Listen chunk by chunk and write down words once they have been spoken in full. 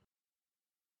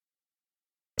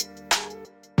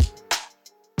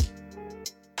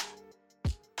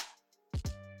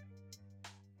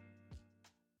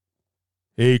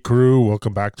Hey crew,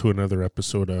 welcome back to another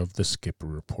episode of the Skipper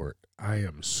Report. I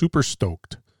am super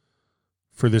stoked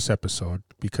for this episode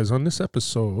because on this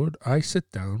episode I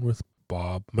sit down with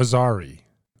Bob Mazarei.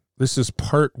 This is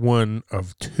part 1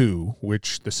 of 2,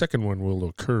 which the second one will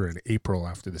occur in April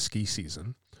after the ski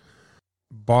season.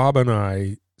 Bob and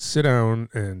I sit down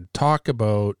and talk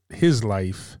about his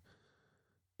life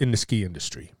in the ski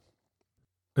industry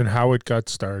and how it got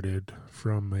started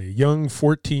from a young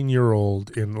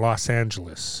 14-year-old in Los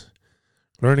Angeles,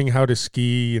 learning how to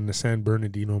ski in the San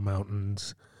Bernardino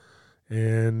Mountains,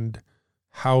 and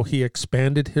how he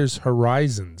expanded his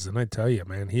horizons. And I tell you,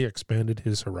 man, he expanded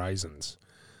his horizons.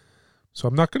 So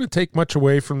I'm not going to take much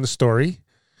away from the story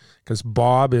because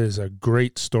Bob is a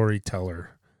great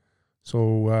storyteller.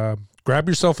 So grab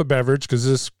yourself a beverage because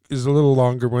this is a little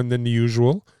longer one than the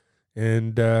usual,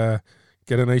 and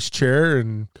get a nice chair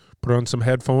and put on some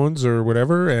headphones or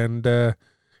whatever and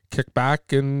kick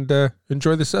back and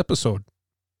enjoy this episode.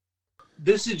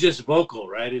 This is just vocal,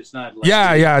 right? It's not like...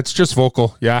 Yeah, it's just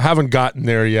vocal. Yeah, I haven't gotten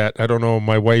there yet. I don't know.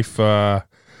 My wife,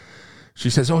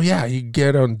 she says, oh, yeah, you can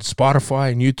get on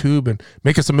Spotify and YouTube and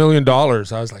make us $1 million.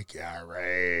 I was like, yeah,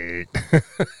 right.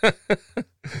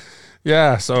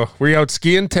 Yeah, so were you out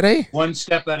skiing today? One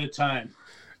step at a time.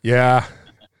 Yeah.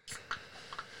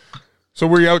 So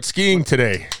were you out skiing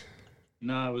today?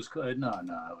 No, it's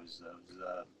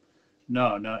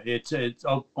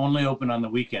only open on the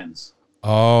weekends.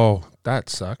 Oh, that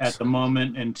sucks. At the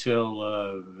moment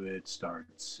until it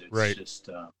starts. It's right. Just,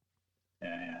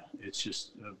 it's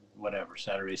just whatever,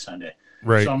 Saturday, Sunday.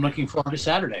 Right. So I'm looking forward to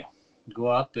Saturday. Go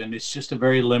up, and it's just a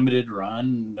very limited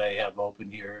run. They have open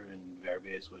here in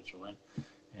Verbier, Switzerland,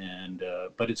 and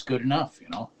but it's good enough, you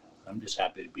know. I'm just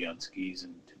happy to be on skis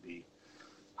and to be.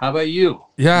 How about you?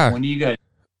 Yeah. When do you guys?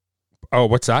 Oh,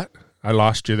 what's that? I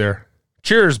lost you there.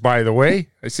 Cheers, by the way.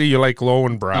 I see you like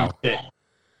Lowenbrow. Okay.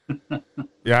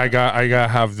 Yeah, I got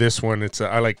have this one.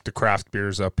 I like the craft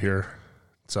beers up here.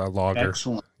 It's a lager.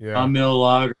 Excellent. Yeah. Mill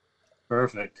lager.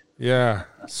 Perfect. Yeah.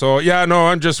 So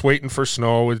I'm just waiting for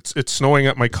snow. It's snowing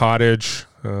at my cottage.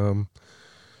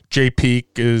 J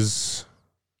Peak is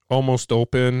almost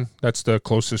open. That's the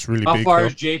closest really How big. How far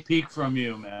is J Peak from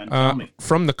you, man? Tell me.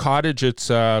 From the cottage, it's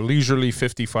a leisurely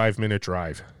 55-minute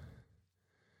drive.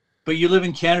 But you live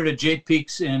in Canada. J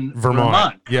Peak's in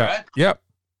Vermont. Correct? Yeah.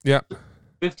 Yep.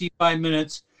 55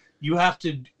 minutes. You have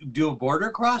to do a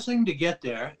border crossing to get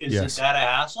there. Is that a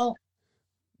hassle?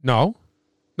 No,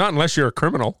 not unless you're a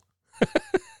criminal.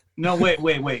 No, wait.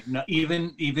 No,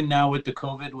 even now with the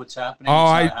COVID, what's happening? Oh,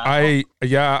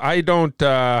 I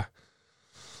don't.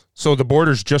 So the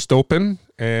border's just open,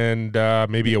 and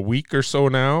maybe a week or so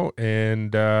now.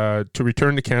 And to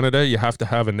return to Canada, you have to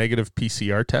have a negative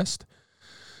PCR test.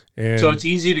 And so it's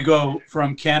easy to go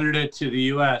from Canada to the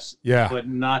U.S. Yeah, but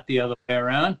not the other way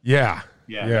around. Yeah.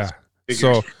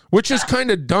 So, which is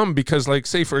kind of dumb because, like,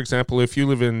 say for example, if you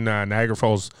live in Niagara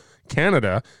Falls,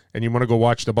 Canada, and you want to go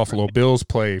watch the Buffalo Bills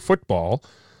play football,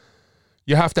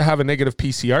 you have to have a negative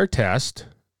PCR test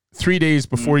 3 days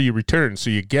before you return. So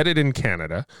you get it in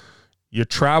Canada, you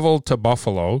travel to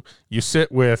Buffalo, you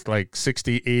sit with like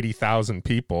 60, 80,000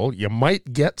 people, you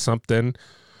might get something,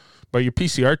 but your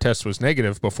PCR test was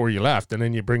negative before you left, and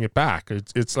then you bring it back.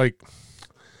 It's like,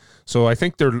 so I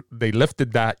think they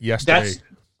lifted that yesterday.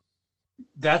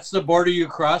 That's the border you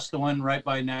cross, the one right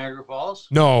by Niagara Falls?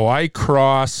 No, I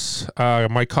cross,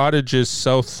 my cottage is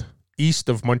southeast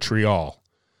of Montreal.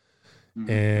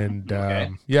 And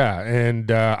okay.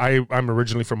 I'm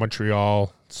originally from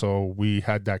Montreal, so we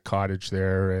had that cottage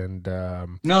there. And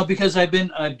no, because I've been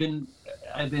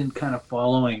kind of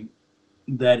following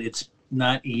that it's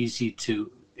not easy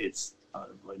to. It's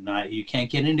not, you can't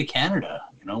get into Canada,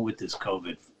 you know, with this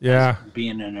COVID. Yeah,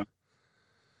 being in a,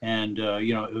 and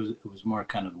it was more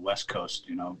kind of the West Coast,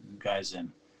 you know, guys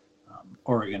in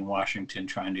Oregon, Washington,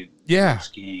 trying to go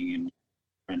skiing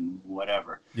and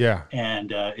whatever. Yeah,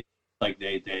 and like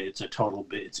it's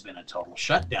been a total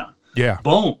shutdown. Yeah.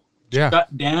 Boom. Yeah.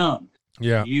 Shut down.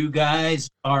 Yeah. You guys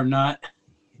are not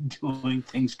doing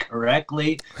things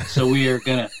correctly, so we are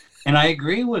gonna. And I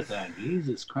agree with that.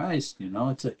 Jesus Christ, you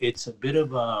know, it's a bit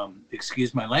of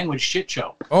excuse my language, shit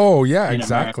show. Oh yeah,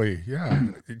 exactly.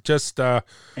 America. Yeah, just.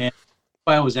 And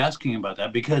I was asking about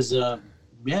that because so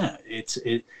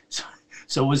it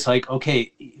was like,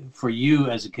 okay, for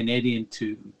you as a Canadian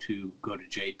to go to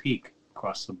J Peak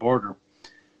across the border,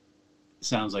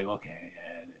 sounds like okay,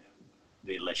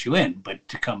 they let you in, but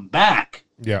to come back,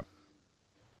 yeah,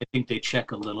 I think they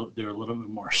check a little. They're a little bit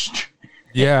more strict.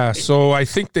 Yeah, so I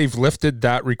think they've lifted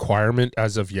that requirement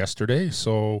as of yesterday.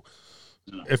 So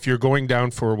if you're going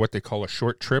down for what they call a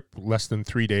short trip, less than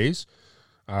 3 days,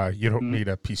 You don't need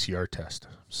a PCR test.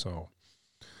 So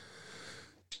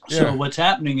what's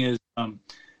happening is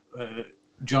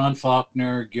John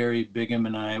Faulkner, Gary Bigham,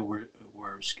 and I were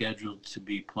scheduled to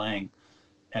be playing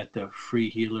at the Free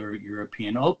Healer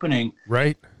European Opening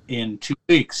in 2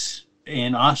 weeks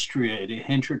in Austria, at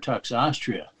Hintertux,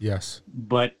 Austria. Yes.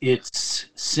 But it's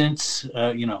since,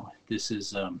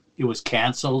 it was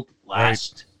canceled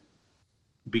last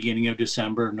beginning of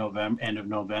December, end of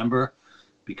November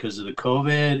because of the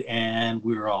COVID, and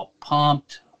we were all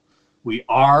pumped. We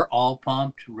are all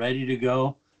pumped, ready to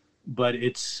go, but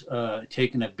it's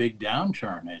taken a big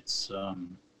downturn. It's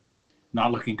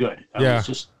not looking good. I was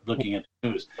just looking at the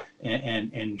news.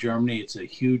 And in Germany, it's a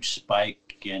huge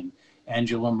spike, and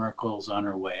Angela Merkel's on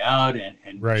her way out, and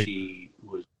she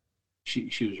was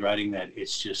writing that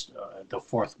it's just the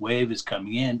fourth wave is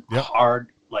coming in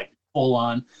hard, like full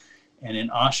on. And in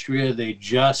Austria, they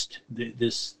just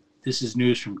this is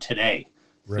news from today,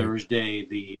 Thursday,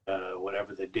 the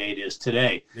whatever the date is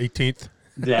today, 18th.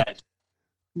 That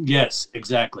yes,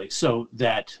 exactly. So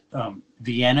that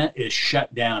Vienna is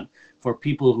shut down for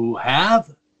people who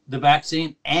have the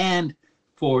vaccine and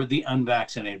for the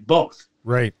unvaccinated, both.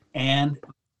 Right. And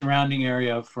surrounding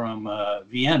area from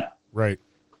Vienna. Right.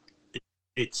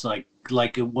 It's like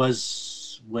it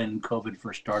was when COVID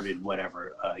first started,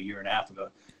 whatever, a year and a half ago,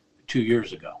 2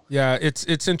 years ago. Yeah,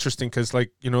 it's interesting because,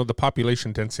 the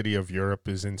population density of Europe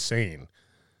is insane.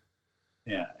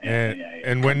 Yeah.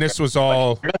 And when this was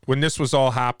all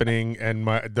happening, and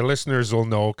the listeners will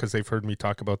know because they've heard me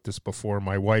talk about this before.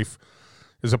 My wife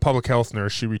is a public health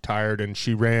nurse. She retired and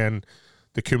she ran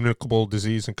the communicable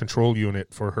disease and control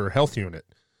unit for her health unit.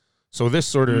 So this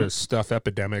sort of stuff,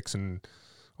 epidemics and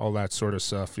all that sort of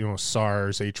stuff,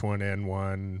 SARS,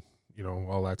 H1N1,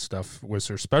 all that stuff was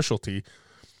her specialty.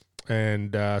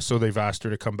 And so they've asked her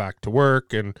to come back to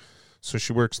work. And so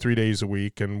she works 3 days a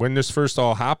week. And when this first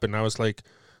all happened, I was like,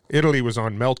 Italy was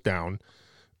on meltdown.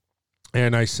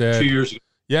 And I said, 2 years ago.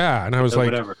 Yeah. And I was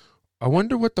like, whatever. I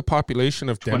wonder what the population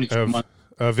of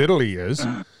Italy is.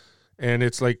 And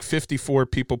it's like 54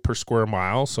 people per square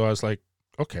mile. So I was like,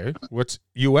 okay, what's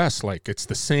US like? It's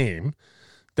the same.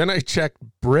 Then I checked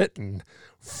Britain,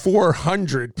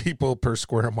 400 people per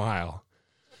square mile.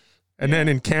 And then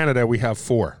in Canada, we have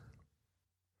 4.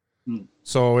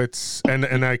 So it's,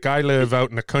 and like I live out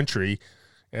in the country,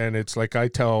 and it's like I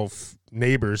tell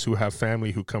neighbors who have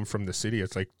family who come from the city,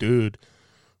 it's like, dude,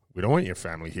 we don't want your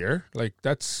family here. Like,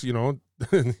 that's,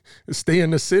 stay in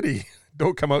the city.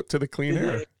 Don't come out to the clean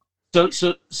air. So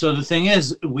the thing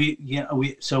is, we're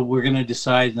going to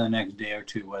decide in the next day or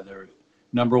two whether,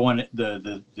 number one,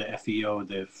 the FEO,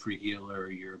 the Free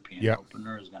Healer European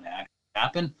Opener, is going to actually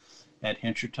happen at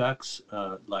Hintertux,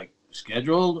 like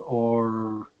scheduled,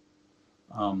 or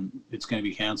it's going to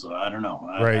be canceled. I don't know.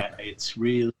 Right. It's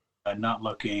really not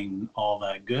looking all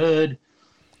that good.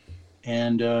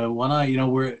 And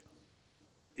we're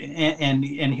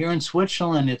and here in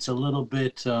Switzerland, it's a little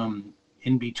bit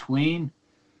in between.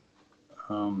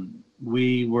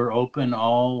 We were open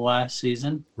all last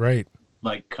season, right?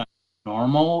 Like kind of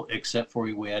normal, except for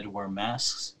we had to wear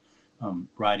masks,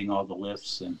 riding all the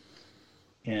lifts,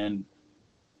 and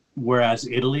whereas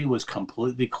Italy was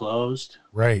completely closed,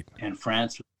 right, and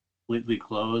France was completely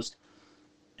closed,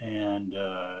 and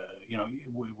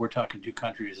we're talking 2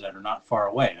 countries that are not far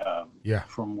away.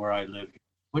 From where I live,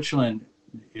 Switzerland,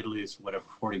 Italy is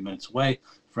 40 minutes away.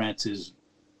 France is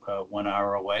 1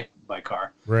 hour away by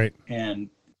car. Right. And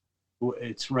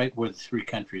it's right where the 3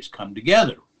 countries come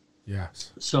together.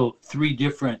 Yes. So 3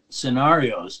 different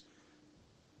scenarios.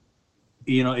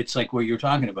 It's like what you're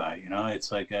talking about.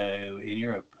 It's like in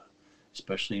Europe,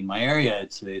 especially in my area,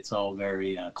 it's all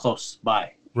very close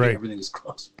by. Right. Everything is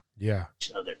close. Yeah.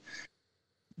 Each other.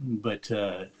 But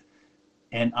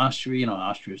and Austria,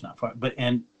 Austria is not far. But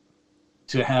and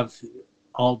to have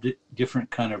all different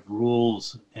kind of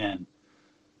rules, and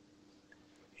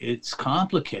it's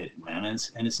complicated, man.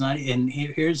 And it's not. And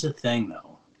here's the thing,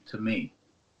 though, to me,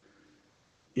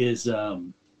 is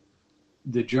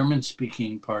the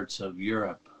German-speaking parts of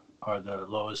Europe are the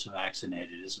lowest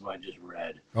vaccinated. This is what I just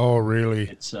read. Oh, really?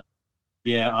 It's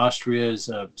Austria is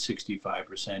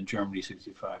 65%, Germany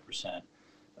 65%.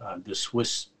 The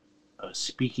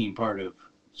Swiss-speaking part of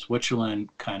Switzerland,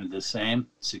 kind of the same,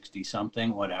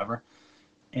 60-something, whatever.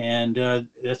 And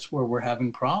that's where we're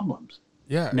having problems.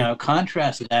 Yeah. Now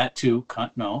contrast that to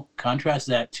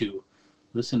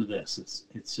listen to this.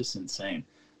 It's just insane.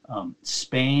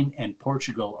 Spain and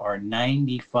Portugal are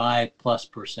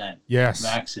 95+%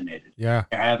 vaccinated. Yeah.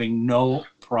 They're having no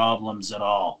problems at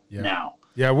all now.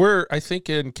 Yeah, I think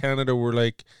in Canada we're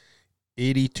like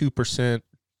 82%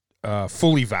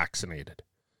 fully vaccinated.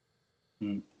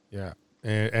 Mm. Yeah.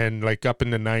 And like up in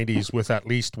the 90s with at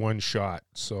least one shot.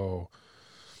 So,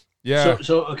 yeah.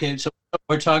 Okay. So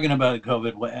we're talking about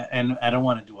COVID, and I don't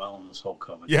want to dwell on this whole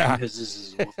COVID thing because this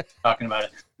is what we're talking about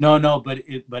it. No, but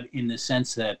in the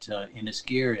sense that in a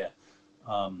ski area,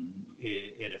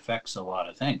 it affects a lot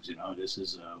of things. You know, this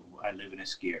is I live in a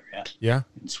ski area. Yeah.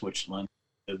 In Switzerland,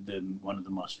 one of the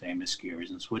most famous ski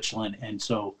areas in Switzerland, and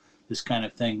so this kind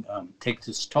of thing takes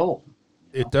its toll.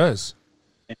 It does.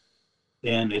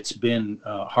 And it's been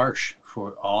harsh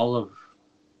for all of.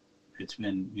 It's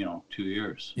been 2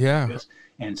 years. Yeah.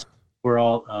 And so we're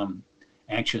all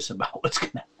anxious about what's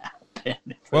going to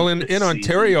happen. Well, in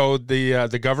Ontario,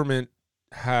 the government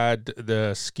had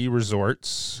the ski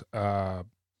resorts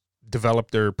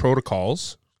develop their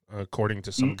protocols according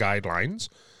to some guidelines.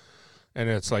 And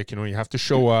it's like, you have to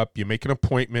show up, you make an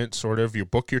appointment, sort of, you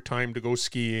book your time to go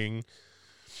skiing.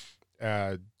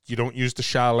 You don't use the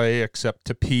chalet except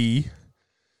to pee,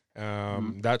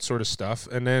 that sort of stuff.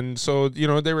 And then, so,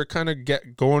 they were kind of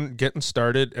getting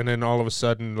started. And then all of a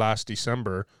sudden last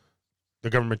December, the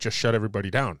government just shut everybody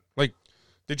down. Like,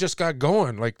 they just got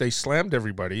going. Like, they slammed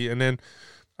everybody. And then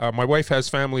my wife has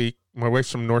family. My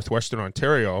wife's from northwestern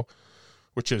Ontario,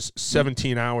 which is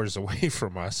 17 hours away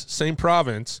from us. Same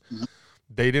province.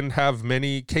 They didn't have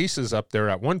many cases up there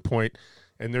at one point,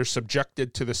 and they're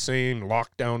subjected to the same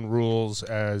lockdown rules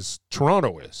as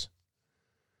Toronto is.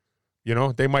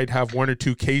 They might have 1 or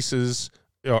 2 cases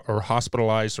or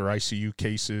hospitalized or ICU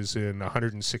cases in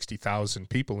 160,000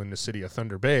 people in the city of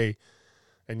Thunder Bay,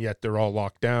 and yet they're all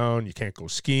locked down. You can't go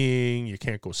skiing. You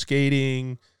can't go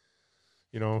skating.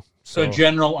 So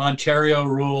general Ontario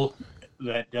rule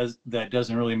that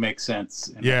doesn't really make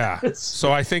sense. Yeah.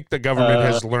 So I think the government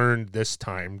has learned this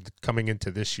time, coming into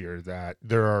this year, that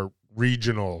there are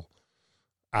regional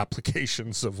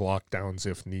applications of lockdowns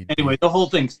if need. Anyway, the whole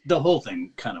thing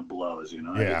kind of blows.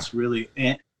 Yeah. It's really,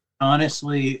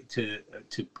 honestly, to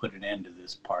put an end to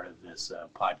this part of this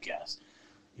podcast,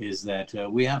 is that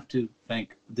we have to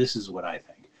think. This is what I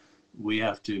think. We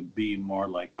have to be more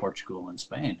like Portugal and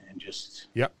Spain, and just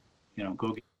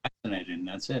go get vaccinated, and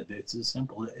that's it. It's as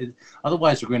simple.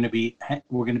 Otherwise, we're going to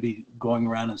be going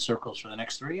around in circles for the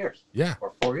next 3 years. Yeah,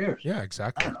 or 4 years. Yeah,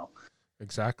 exactly. I don't know.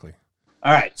 Exactly.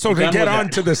 All right. So to get on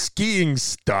to the skiing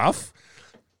stuff,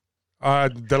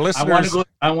 the listeners.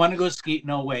 I want to go ski.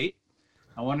 No, wait.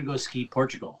 I want to go ski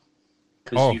Portugal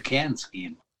because you can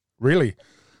ski. Really?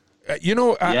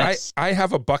 Yes. I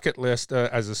have a bucket list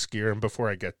as a skier, and before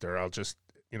I get there, I'll just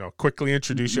quickly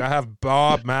introduce you. I have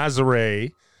Bob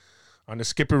Mazarei on the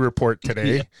Skipper Report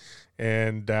today,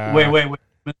 and wait,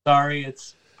 Mazarei.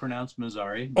 It's pronounced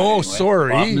Mazarei. Oh, anyway,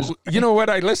 sorry. You know what?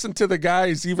 I listened to the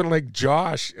guys, even like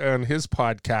Josh on his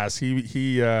podcast.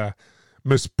 He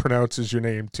mispronounces your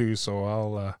name too, so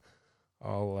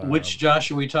I'll. Which Josh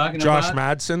are we talking Josh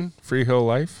about? Josh Madsen, Free Hill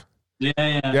Life.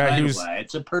 Yeah. He was.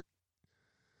 It's a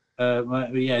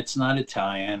it's not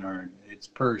Italian, or it's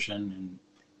Persian,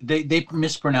 and they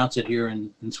mispronounce it here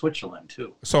in Switzerland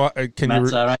too. So can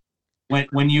Mazarei.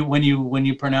 When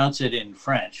you pronounce it in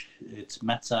French, it's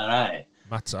Mazarei.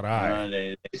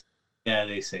 Mazarei.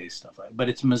 They say stuff like, but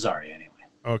it's Mazarei anyway.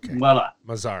 Okay. Voila.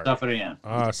 Mazarei.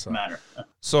 Awesome. Matter.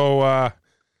 So,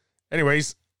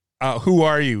 anyways, who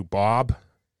are you, Bob?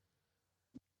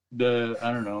 I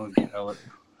don't know.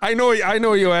 I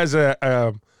know you as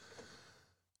a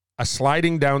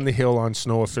sliding down the hill on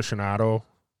snow aficionado.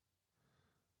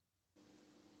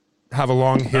 Have a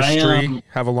long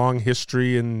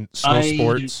history in snow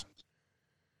sports.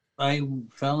 I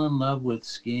fell in love with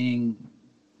skiing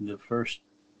the first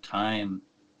time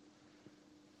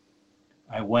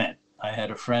I went. I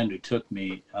had a friend who took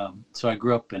me. So I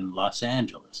grew up in Los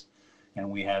Angeles, and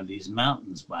we have these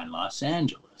mountains by Los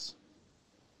Angeles,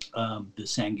 the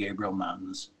San Gabriel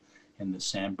Mountains and the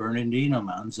San Bernardino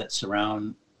Mountains that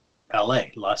surround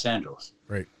L.A., Los Angeles.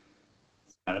 Right.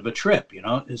 Kind of a trip,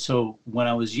 And so when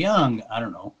I was young, I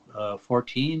don't know,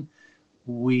 14,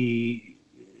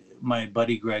 my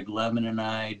buddy Greg Lemon and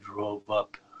I drove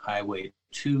up Highway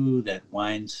 2 that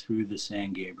winds through the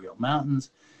San Gabriel Mountains,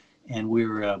 and we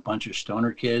were a bunch of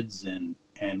stoner kids, and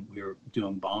we were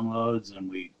doing bong loads, and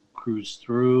we cruised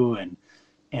through,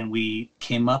 and we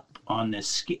came up on this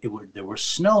ski. There was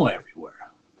snow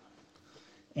everywhere,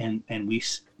 and we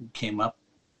came up,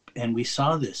 and we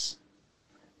saw this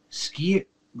skier.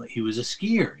 He was a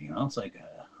skier, It's like,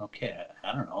 okay,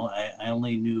 I don't know. I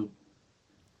only knew,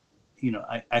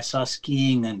 I saw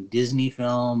skiing on Disney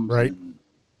films, right? And,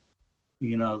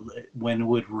 when it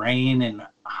would rain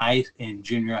in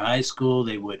junior high school,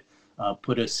 they would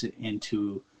put us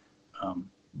into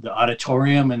the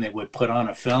auditorium, and they would put on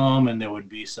a film, and there would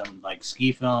be some like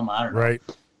ski film. I don't know, Right.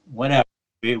 whatever.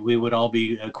 We would all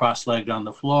be cross-legged on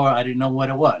the floor. I didn't know what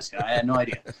it was. I had no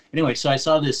idea. Anyway, so I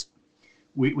saw this.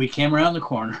 We came around the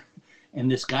corner, and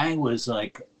this guy was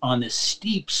like on this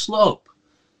steep slope.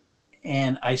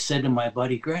 And I said to my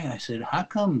buddy Greg, I said, how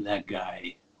come that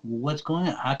guy, what's going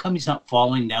on? How come he's not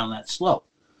falling down that slope?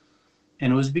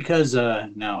 And it was because,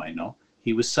 now I know,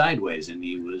 he was sideways and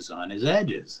he was on his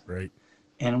edges. Right.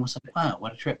 And it was like, wow,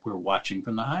 what a trip. We're watching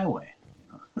from the highway.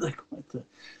 Like, what the?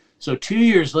 So 2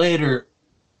 years later,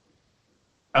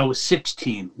 I was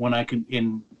 16 when I could,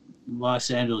 in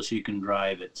Los Angeles, you can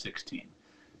drive at 16.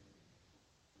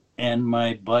 And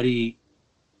my buddy,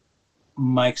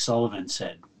 Mike Sullivan,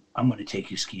 said, I'm going to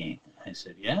take you skiing. I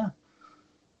said, yeah.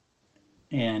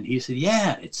 And he said,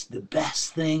 yeah, it's the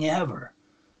best thing ever.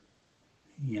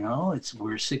 You know,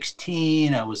 we're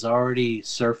 16. I was already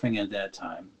surfing at that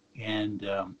time. And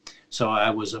so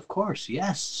I was, of course,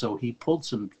 yes. So he pulled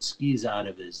some skis out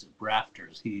of his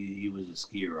rafters. He was a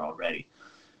skier already.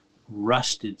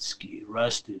 Rusted ski,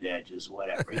 rusted edges,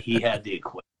 whatever. He had the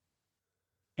equipment.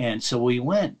 And so we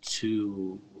went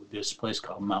to this place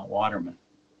called Mount Waterman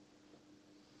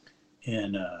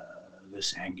in the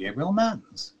San Gabriel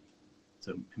Mountains. It's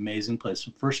an amazing place.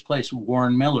 The first place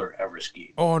Warren Miller ever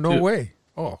skied. Oh, no too. way.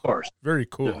 Oh, Of course. very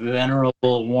cool. The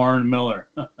venerable Warren Miller.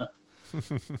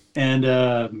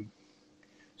 And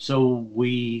so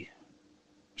we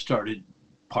started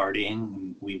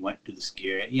partying. We went to the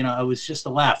ski area. You know, it was just a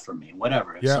laugh for me,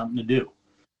 whatever. It's something to do,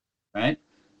 right?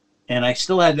 And I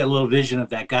still had that little vision of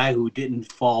that guy who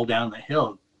didn't fall down the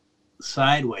hill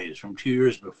sideways from 2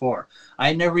 years before. I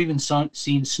had never even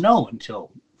seen snow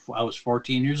until I was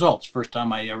 14 years old. It's the first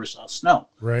time I ever saw snow.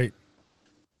 Right.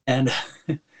 And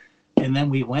and then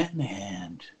we went,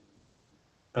 and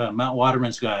Mount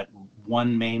Waterman's got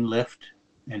one main lift,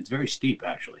 and it's very steep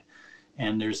actually.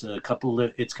 And there's a couple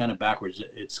of, it's kind of backwards.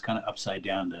 It's kind of upside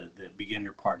down. The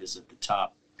beginner part is at the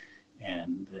top,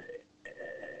 and the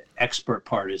expert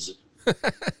part is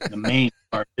the main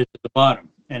part is at the bottom.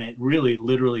 And it really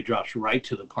literally drops right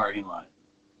to the parking lot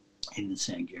in the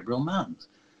San Gabriel Mountains.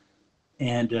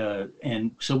 And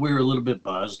so we were a little bit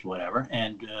buzzed, whatever.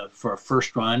 And for our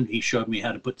first run, he showed me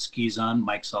how to put skis on,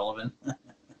 Mike Sullivan.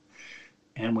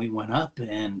 And we went up,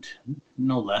 and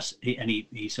no less. And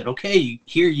he said, okay,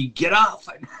 here you get off.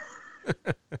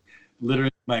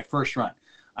 Literally my first run.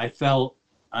 I fell,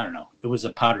 I don't know, it was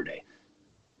a powder day,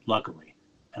 luckily.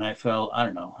 And I fell, I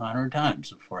don't know, 100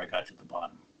 times before I got to the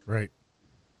bottom. Right.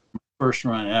 First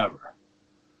run ever.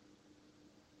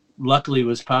 Luckily it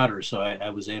was powder, so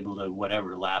I was able to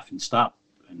whatever laugh and stop,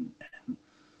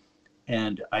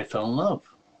 and I fell in love.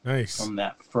 Nice. From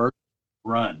that first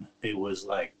run. It was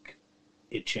like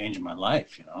it changed my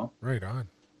life, you know. Right on.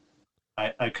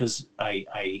 Because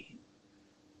I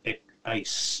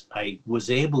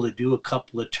was able to do a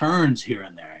couple of turns here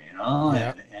and there, you know,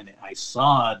 and I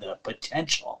saw the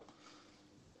potential.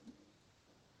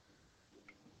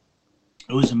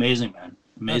 It was amazing, man.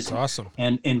 Amazing. That's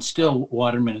awesome. And still,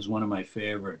 Waterman is one of my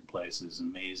favorite places.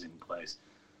 Amazing place.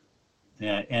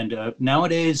 Yeah, and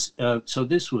nowadays, so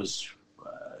this was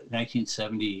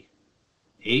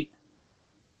 1978.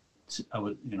 I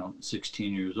was,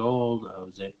 16 years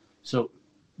old. So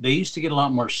they used to get a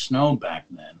lot more snow back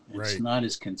then. It's not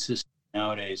as consistent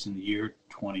nowadays in the year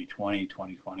 2020,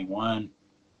 2021.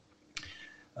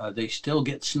 They still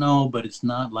get snow, but it's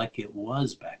not like it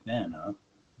was back then, huh?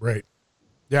 Right.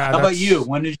 Yeah. How about you?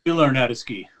 When did you learn how to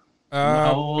ski?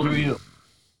 How old are you?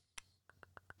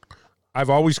 I've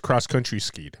always cross-country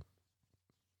skied.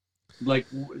 Like,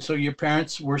 so your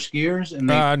parents were skiers? And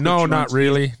no, not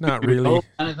really. Not really.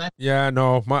 Kind of thing? Yeah,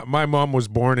 no. My mom was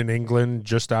born in England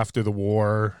just after the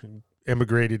war,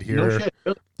 immigrated here. No shit,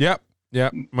 really? Yep.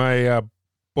 My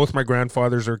both my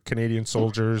grandfathers are Canadian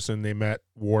soldiers, and they met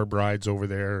war brides over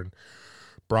there and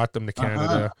brought them to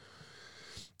Canada.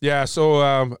 Yeah,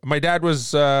 so my dad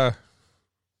was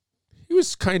he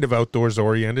was kind of outdoors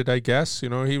oriented, I guess. He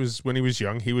was, when he was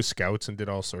young, he was scouts and did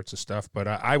all sorts of stuff. But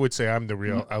I would say I'm the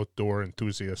real outdoor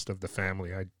enthusiast of the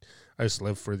family. I just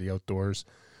live for the outdoors.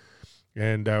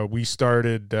 And we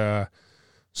started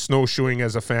snowshoeing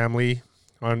as a family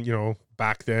on,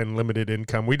 back then, limited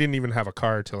income. We didn't even have a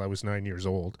car till I was 9 years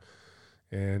old.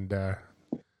 And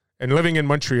living in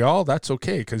Montreal, that's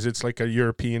okay because it's like a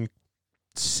European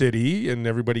city and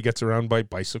everybody gets around by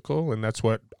bicycle, and that's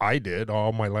what I did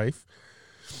all my life.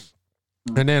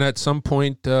 And then at some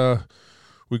point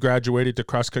we graduated to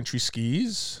cross-country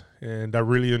skis, and I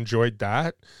really enjoyed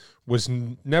that. Was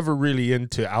never really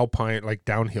into alpine, like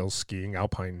downhill skiing,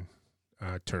 alpine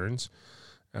turns.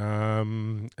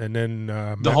 And then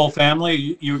The whole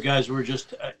family, you guys were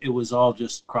just, it was all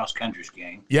just cross-country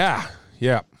skiing. Yeah.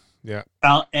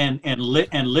 And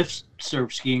lift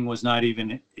surf skiing was not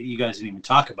even, you guys didn't even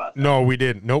talk about that. No, we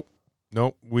didn't. Nope.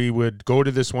 We would go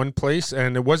to this one place,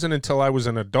 and it wasn't until I was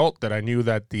an adult that I knew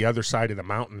that the other side of the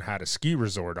mountain had a ski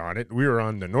resort on it. We were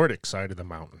on the Nordic side of the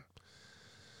mountain.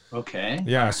 Okay.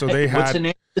 Yeah, so they had. What's the name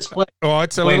of this place? Oh,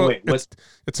 it's a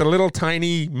it's a little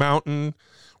tiny mountain.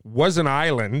 Was an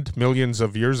island millions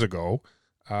of years ago,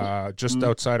 just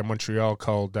outside of Montreal,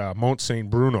 called Mont Saint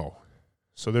Bruno.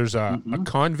 So there's a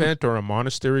convent or a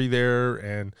monastery there,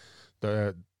 and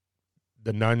the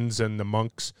nuns and the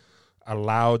monks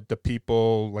allowed the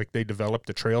people, like they developed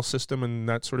a trail system and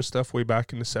that sort of stuff way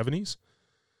back in the 70s.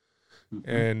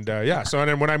 And so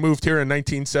then when I moved here in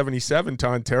 1977 to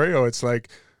Ontario, it's like,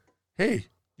 hey,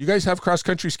 you guys have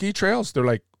cross-country ski trails? They're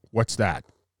like, what's that?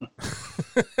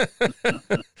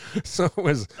 So it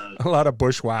was a lot of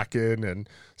bushwhacking and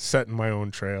setting my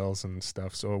own trails and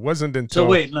stuff. So it wasn't until... So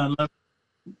wait,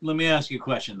 let me ask you a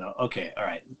question, though. Okay, all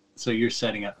right. So you're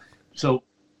setting up. So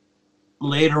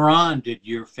later on, did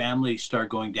your family start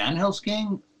going downhill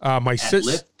skiing? My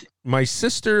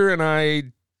sister and I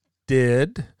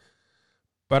did,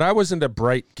 but I wasn't a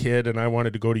bright kid and I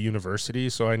wanted to go to university,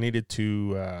 so I needed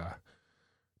to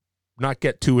not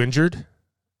get too injured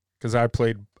because I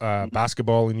played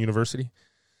basketball in university.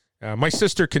 My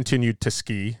sister continued to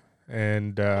ski,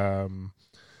 and it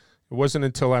wasn't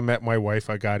until I met my wife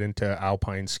I got into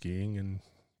alpine skiing, and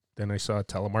then I saw a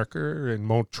telemarker in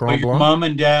Mont Tremblant. Your mom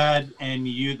and dad and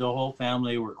you, the whole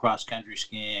family, were cross-country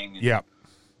skiing. Yeah.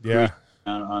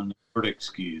 On the Nordic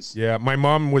skis. Yeah, my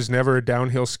mom was never a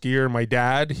downhill skier. My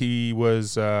dad, he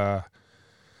was the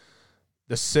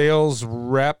sales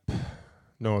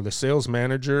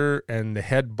manager and the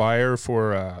head buyer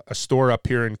for a store up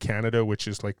here in Canada, which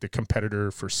is like the competitor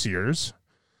for Sears.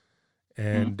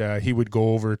 And he would go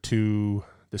over to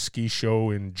the ski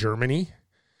show in Germany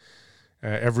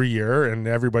every year, and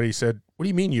everybody said, "What do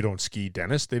you mean you don't ski,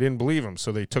 Dennis?" They didn't believe him,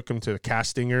 so they took him to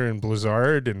Castinger and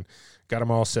Blizzard and got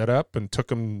him all set up and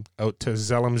took him out to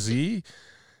Zellamzee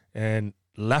and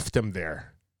left him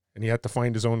there, and he had to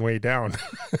find his own way down.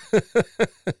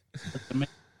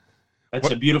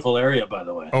 That's a beautiful area, by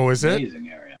the way. Oh, is it? Amazing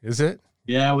area. Is it?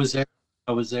 Yeah, I was there.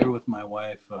 I was there with my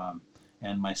wife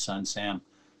and my son Sam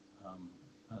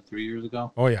 3 years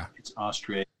ago. Oh yeah, it's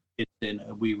Austria.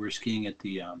 We were skiing at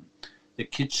the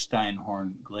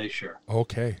Kitzsteinhorn Glacier.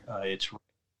 Okay.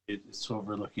 It's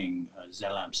overlooking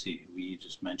Zellamzee. We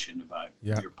just mentioned about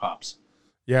your pops.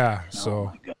 Yeah. Oh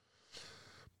my God.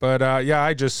 But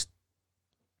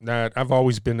I've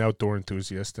always been an outdoor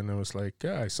enthusiast, and I was like,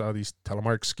 I saw these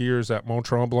telemark skiers at Mont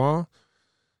Tremblant,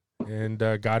 and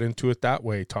got into it that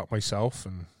way. Taught myself.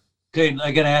 And okay,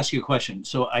 I got to ask you a question.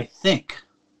 So I think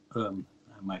I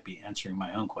might be answering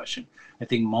my own question. I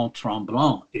think Mont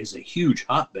Tremblant is a huge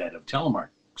hotbed of telemark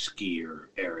skier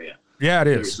area. Yeah, it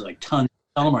is. There's like tons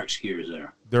of telemark skiers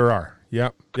there. There are.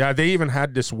 Yep. Yeah, they even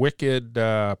had this wicked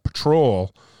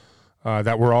patrol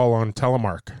that were all on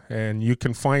telemark, and you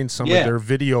can find some of their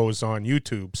videos on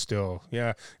YouTube still.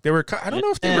 Yeah, they were. I don't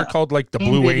know if they were called like the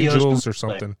Blue Angels or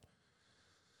something.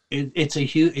 It's a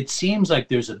huge. It seems like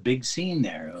there's a big scene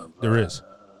there. There is.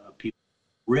 People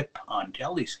rip on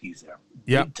tele skis there.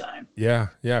 Big time.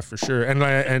 Yeah, for sure.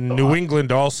 And New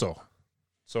England also.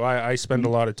 So I spend a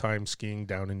lot of time skiing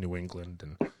down in New England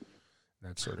and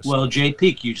that sort of stuff. Well, Jay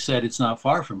Peak, you said it's not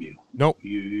far from you. Nope.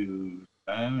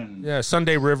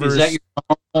 Sunday River. Is that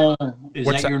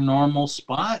your normal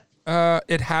spot?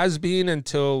 It has been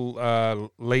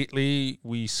until lately.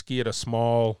 We ski at a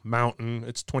small mountain.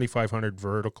 It's 2,500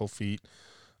 vertical feet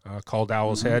called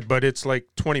Owl's Head, but it's like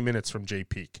 20 minutes from Jay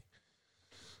Peak.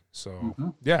 So,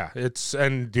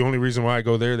 and the only reason why I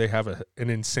go there, they have an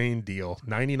insane deal.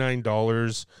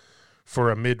 $99 for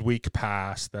a midweek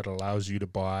pass that allows you to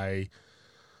buy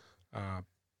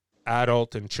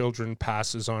adult and children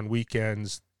passes on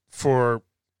weekends for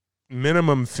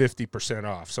minimum 50%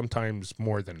 off, sometimes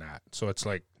more than that. So it's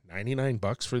like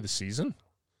 $99 for the season,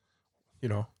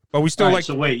 but we still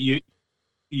So wait, you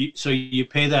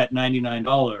pay that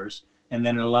 $99 and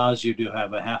then it allows you to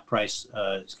have a half price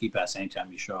ski pass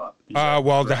anytime you show up.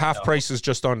 The half price is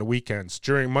just on the weekends.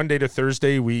 During Monday to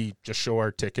Thursday, we just show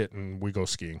our ticket and we go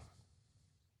skiing.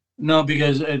 No,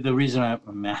 because the reason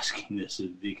I'm asking this is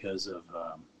because of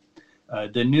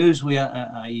the news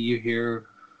you hear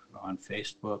on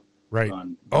Facebook. Right.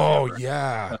 On whatever.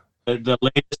 Yeah. The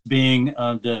latest being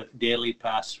the daily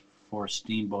pass for a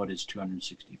steamboat is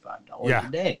 $265 Yeah.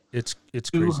 a day. It's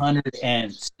crazy.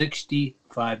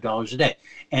 $265 a day.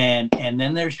 And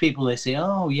then there's people that say,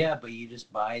 oh yeah, but you just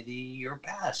buy your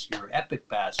pass, your Epic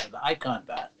Pass or the Icon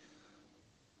Pass.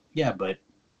 Yeah, but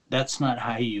that's not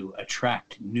how you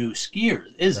attract new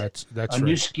skiers, is it? That's a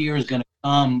new skier is going to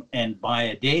come and buy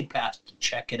a day pass to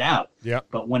check it out. Yeah.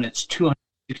 But when it's $265,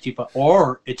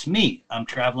 or it's me, I'm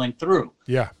traveling through.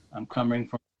 Yeah. I'm coming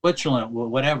from Switzerland,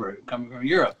 whatever, coming from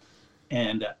Europe,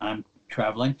 and I'm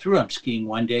traveling through. I'm skiing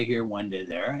one day here, one day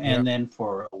there, and then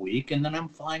for a week, and then I'm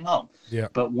flying home. Yeah.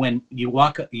 But when you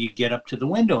get up to the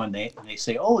window, and they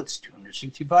say, "Oh, it's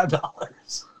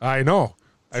 $265." I know,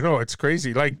 it's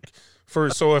crazy. Like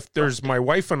so if there's my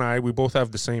wife and I, we both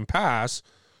have the same pass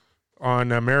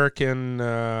on American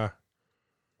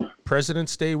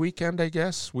President's Day weekend. I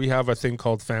guess we have a thing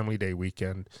called Family Day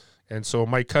weekend, and so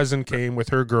my cousin came with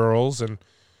her girls and.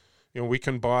 We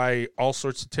can buy all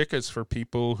sorts of tickets for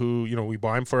people who, we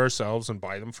buy them for ourselves and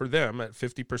buy them for them at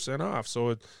 50% off.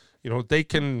 So,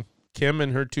 Kim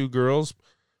and her two girls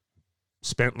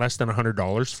spent less than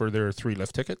 $100 for their 3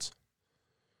 lift tickets.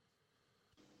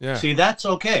 Yeah. See, that's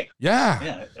okay. Yeah.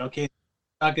 Yeah. Okay.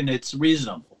 Talking, it's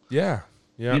reasonable. Yeah.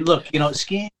 Yeah. I mean, look,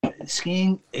 skiing,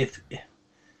 if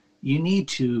you need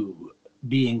to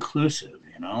be inclusive,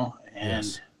 and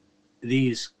yes.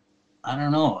 these, I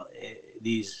don't know,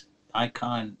 these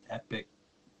Icon, Epic,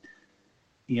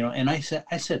 and I said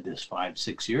this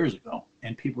 5-6 years ago,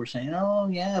 and people were saying, oh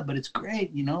yeah, but it's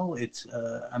great, it's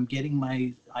I'm getting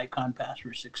my Icon Pass for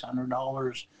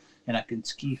 $600 and I can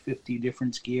ski 50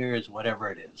 different skiers, whatever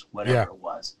it is, it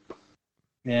was.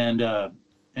 And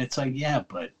it's like, yeah,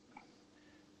 but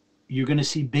you're going to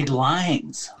see big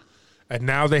lines. And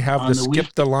now they have the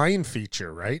skip the line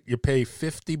feature, right? You pay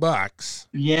 $50.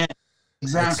 Yeah,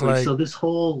 exactly. Like, so this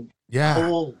whole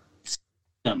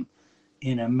system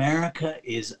in America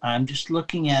is, I'm just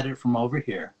looking at it from over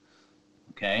here.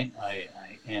 Okay.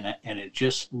 And it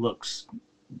just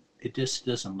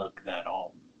doesn't look that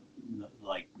all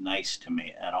like nice to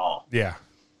me at all. Yeah.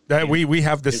 That we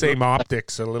have the same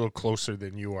optics a little closer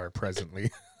than you are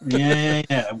presently.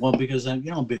 Yeah. Well, because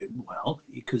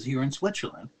because you're in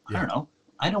Switzerland. I don't know.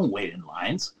 I don't wait in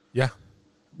lines. Yeah.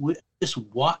 We just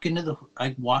walk in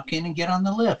and get on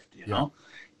the lift, you know.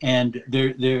 And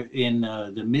they're in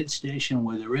the mid station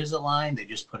where there is a line. They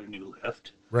just put a new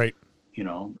lift. Right.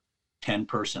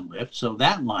 10-person lift. So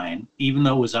that line, even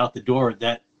though it was out the door,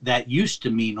 that used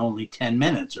to mean only 10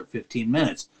 minutes or 15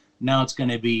 minutes. Now it's going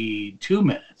to be 2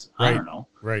 minutes. Right. I don't know.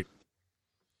 Right.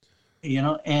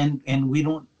 And we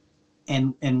don't,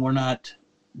 and we're not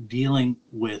dealing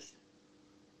with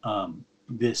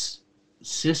this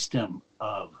system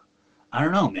of, I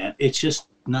don't know, man. It's just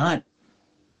not.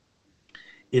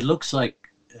 It looks like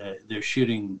they're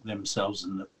shooting themselves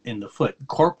in the foot.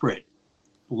 Corporate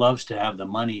loves to have the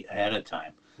money ahead of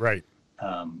time. Right.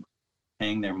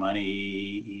 Paying their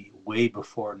money way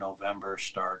before November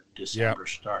start, December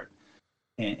start.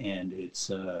 And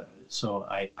it's so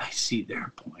I see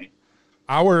their point.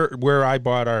 Where I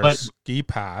bought our ski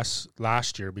pass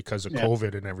last year because of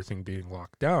COVID and everything being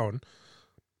locked down,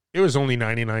 it was only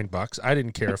 $99. I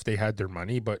didn't care if they had their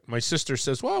money, but my sister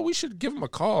says, well, we should give them a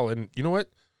call. And you know what?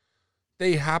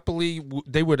 They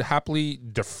would happily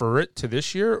defer it to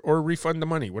this year or refund the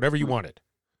money, whatever you wanted.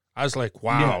 I was like,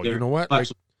 wow, you know what? Like,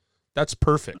 that's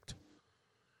perfect.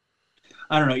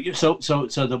 I don't know. So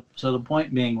the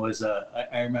point being was,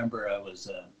 I remember I was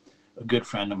a good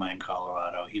friend of mine in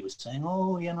Colorado. He was saying,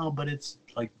 oh, but it's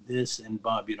like this, and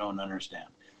Bob, you don't understand.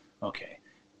 Okay.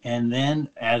 And then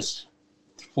as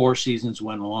 4 seasons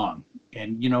went along,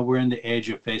 and we're in the age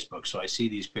of Facebook, so I see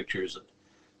these pictures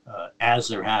as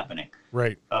they're happening,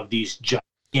 right, of these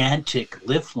gigantic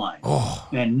lift lines,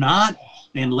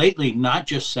 and lately not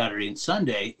just Saturday and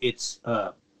Sunday, it's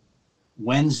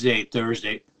Wednesday,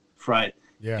 Thursday, Friday.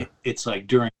 Yeah, it's like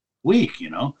during the week,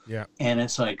 Yeah, and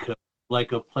it's like a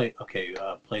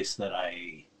place that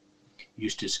I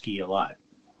used to ski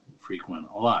frequent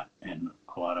a lot, and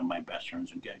a lot of my best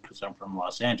friends would get, because I'm from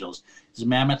Los Angeles, is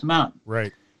Mammoth Mountain.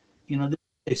 Right. This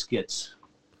place gets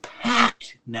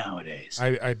packed nowadays.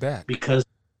 I bet. Because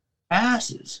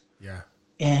passes. Yeah.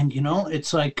 And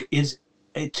it's like,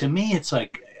 to me, it's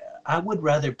like, I would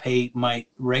rather pay my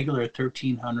regular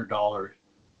 $1,300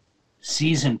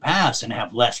 season pass and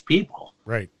have less people.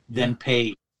 Right. Than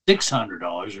pay $600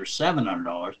 or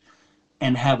 $700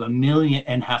 and have 1 million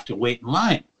and have to wait in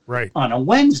line. Right. On a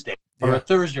Wednesday or a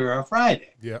Thursday or a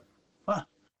Friday. Yeah. Huh.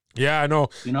 Yeah, I know.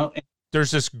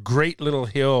 There's this great little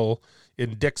hill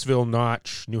in Dixville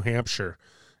Notch, New Hampshire,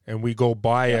 and we go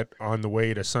by it on the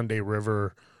way to Sunday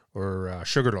River or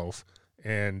Sugarloaf.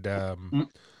 and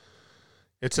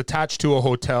it's attached to a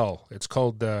hotel. It's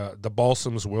called the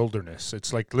Balsams Wilderness.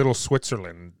 It's like little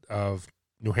Switzerland of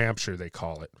New Hampshire, they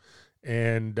call it.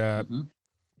 And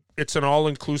it's an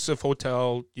all-inclusive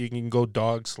hotel. You can go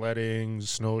dog sledding,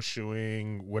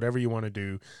 snowshoeing, whatever you want to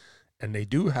do. And they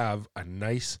do have a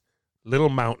nice little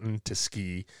mountain to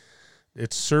ski.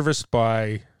 It's serviced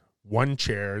by one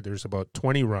chair. There's about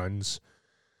 20 runs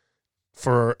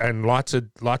and lots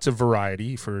of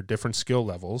variety for different skill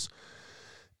levels.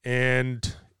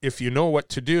 And if you know what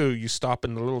to do, you stop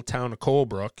in the little town of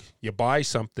Colebrook, you buy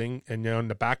something, and on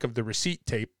the back of the receipt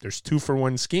tape, there's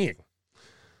 2-for-1 skiing.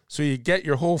 So you get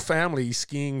your whole family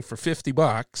skiing for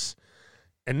 $50,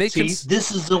 and they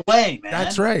this is the way, man.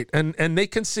 That's right, and they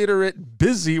consider it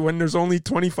busy when there's only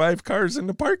 25 cars in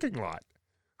the parking lot.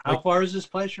 How far is this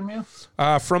place from you?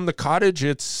 From the cottage,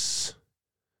 it's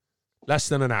less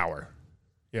than an hour.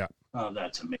 Yeah. Oh,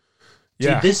 that's amazing.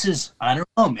 Yeah. See, this is, I don't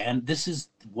know, man. This is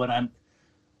what I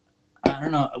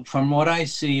don't know. From what I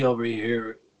see over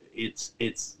here,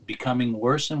 it's becoming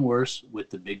worse and worse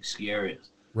with the big ski areas.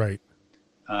 Right.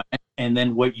 And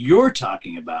then what you're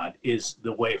talking about is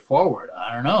the way forward.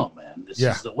 I don't know, man. This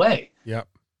is the way. Yep.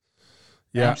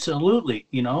 Yeah. Absolutely.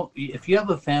 You know, if you have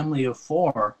a family of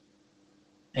 4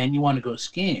 and you want to go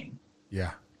skiing.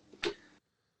 Yeah.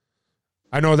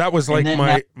 I know that was like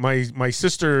my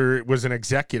sister was an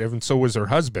executive, and so was her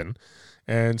husband.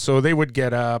 And so they would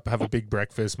get up, have a big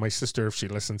breakfast. My sister, if she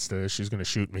listens to this, she's going to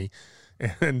shoot me.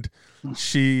 And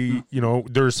she,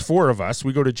 there's 4 of us.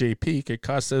 We go to J Peak. It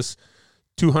costs us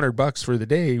 $200 for the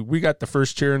day. We got the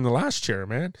first chair and the last chair,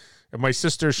 man. And my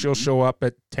sister, she'll show up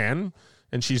at 10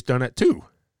 and she's done at 2.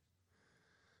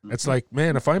 It's like,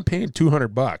 man, if I'm paying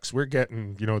 $200, we're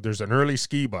getting, there's an early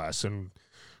ski bus and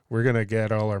we're going to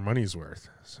get all our money's worth.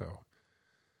 So.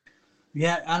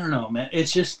 Yeah, I don't know, man.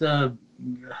 It's just,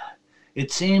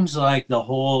 it seems like the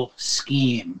whole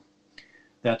scheme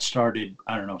that started,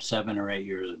 I don't know, 7 or 8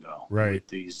 years ago. Right. With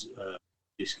these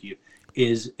ski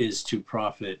is to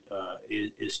profit,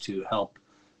 is to help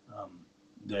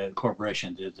the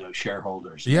corporation, the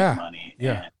shareholders make money.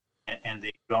 Yeah. And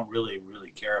they don't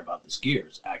really care about the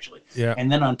skiers, actually. Yeah.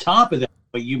 And then on top of that,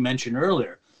 what you mentioned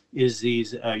earlier is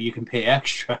these, you can pay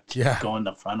extra to go in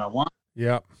the front of the line.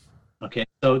 Yeah. Okay.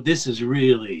 So this is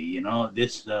really,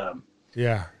 this,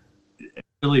 it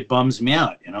really bums me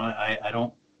out. I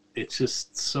don't, it's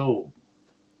just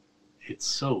it's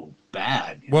so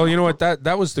bad. Well, you know what,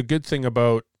 that was the good thing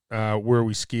about where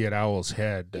we ski at Owl's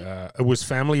Head. It was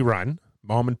family run,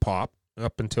 mom and pop,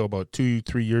 up until about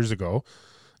 2-3 years ago.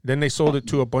 Then they sold it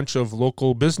to a bunch of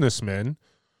local businessmen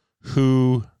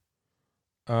who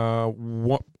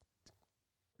the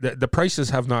prices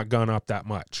have not gone up that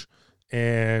much,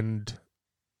 and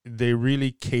they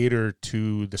really cater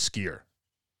to the skier.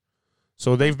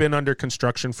 So they've been under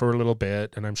construction for a little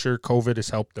bit, and I'm sure COVID has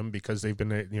helped them because they've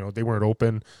been, they weren't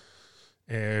open,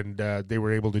 and they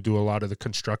were able to do a lot of the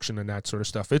construction and that sort of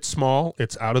stuff. It's small,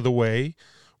 it's out of the way,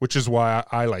 which is why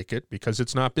I like it, because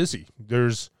it's not busy.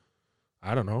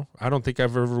 I don't know. I don't think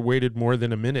I've ever waited more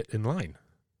than a minute in line.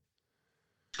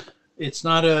 It's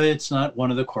not one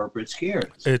of the corporate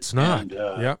skiers. It's not.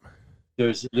 Yep.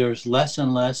 There's less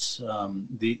and less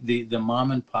the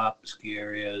mom and pop ski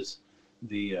areas,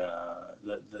 the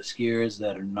skiers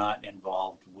that are not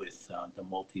involved with the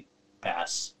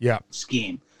multi-pass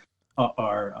scheme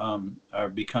are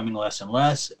becoming less and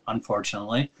less,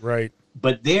 unfortunately. Right.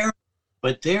 But they're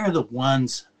the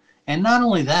ones, and not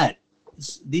only that,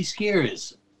 these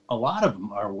skiers, a lot of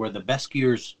them are where the best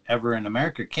skiers ever in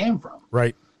America came from.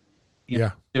 Right.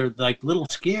 They're like little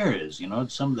skiers,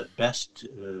 some of the best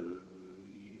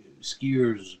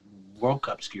skiers, World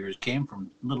Cup skiers came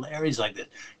from little areas like this.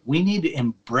 We need to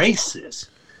embrace this.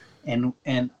 And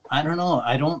I don't know,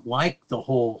 I don't like the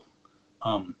whole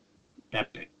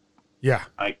epic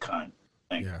icon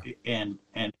thing. Yeah.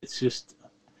 And it's just,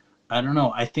 I don't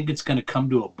know, I think it's going to come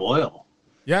to a boil.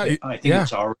 Yeah, I think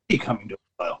it's already coming to a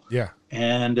boil. Yeah.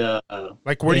 And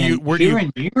like where do you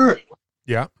in Europe?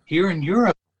 Yeah. Here in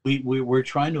Europe, we're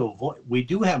trying to avoid. We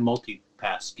do have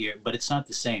multi-pass gear, but it's not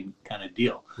the same kind of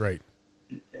deal. Right.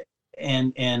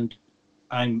 And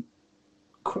I'm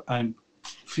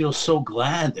feel so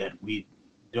glad that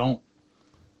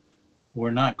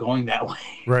we're not going that way.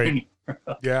 Right.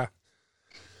 Yeah.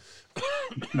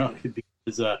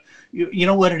 Because you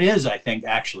know what it is, I think,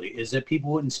 actually, is that people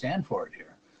wouldn't stand for it here.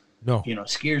 No.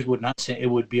 Skiers would not say, it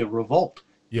would be a revolt.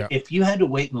 Yeah. If you had to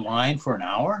wait in line for an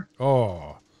hour,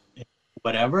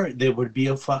 whatever, there would be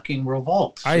a fucking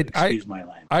revolt. Excuse my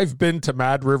language. I've been to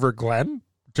Mad River Glen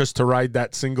just to ride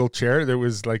that single chair. There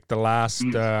was like the last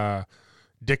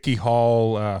Dickey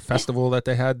Hall festival that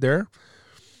they had there.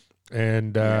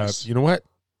 And Yes. you know what?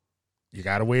 You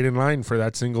got to wait in line for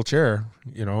that single chair,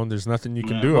 and there's nothing you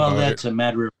can do Well, about that's it. a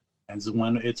Mad River.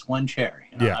 It's one chair.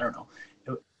 Yeah. I don't know.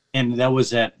 And that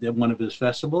was at one of his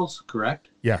festivals, correct?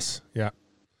 Yes. Yeah.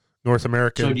 North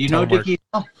American. So do you know Dickie?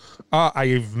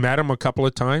 I've met him a couple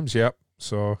of times. Yep.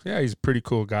 So yeah, he's a pretty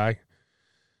cool guy.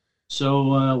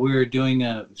 So we were doing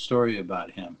a story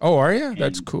about him. Oh, are you?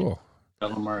 That's cool.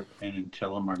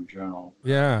 Telemark Journal.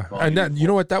 Yeah, and that, you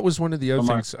know what? That was one of the other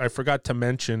things I forgot to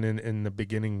mention in the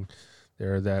beginning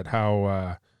there, that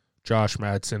how Josh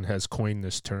Madsen has coined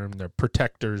this term. They're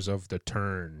protectors of the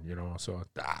turn, So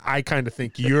I kind of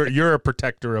think you're a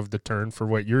protector of the turn for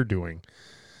what you're doing.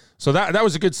 So that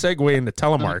was a good segue into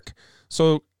telemark.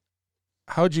 So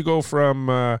how'd you go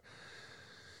from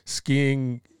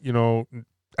skiing,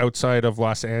 outside of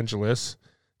Los Angeles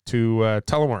to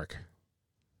telemark?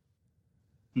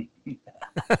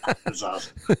 That's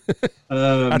awesome.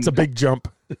 That's a big jump.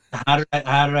 How did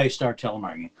I start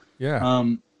telemarketing? Yeah.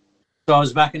 So I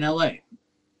was back in LA,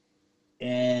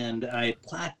 and I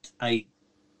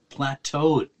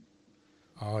plateaued.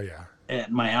 Oh yeah.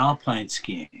 At my alpine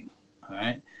skiing, all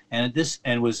right, and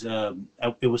it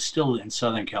was still in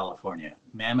Southern California.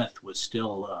 Mammoth was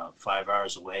still 5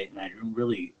 hours away, and I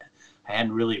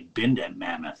hadn't really been to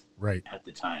Mammoth right at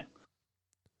the time.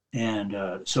 And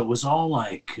so it was all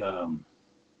like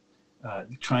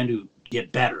trying to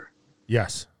get better.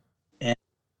 Yes.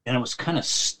 And I was kind of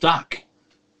stuck.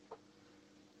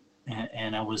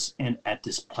 And I was at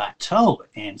this plateau.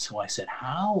 And so I said,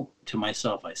 how do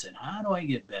I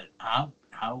get better? How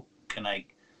can I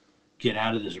get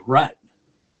out of this rut?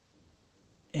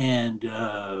 And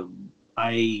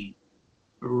I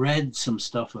read some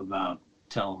stuff about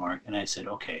telemark, and I said,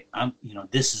 okay,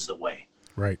 this is the way.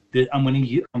 Right. I'm going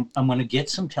to get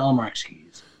some telemark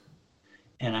skis,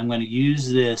 and I'm going to use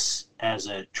this as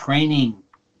a training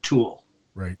tool.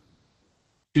 Right.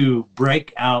 To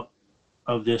break out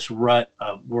of this rut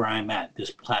of where I'm at, this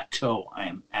plateau I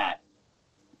am at,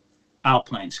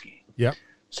 alpine skiing. Yep.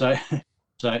 So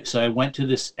I went to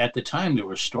this. At the time, there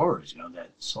were stores, that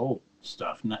sold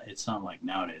stuff. It's not like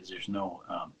nowadays. There's no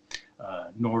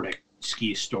Nordic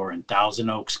ski store in Thousand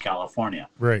Oaks, California.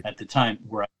 Right. At the time,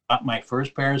 where I got my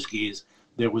first pair of skis,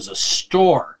 there was a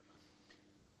store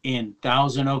in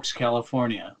Thousand Oaks,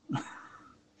 California,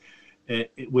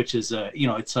 which is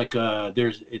it's like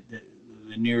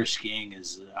the nearest skiing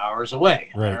is hours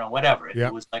away. Right. I don't know, whatever.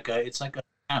 Yep. It's like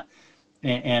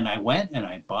and I went and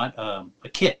I bought a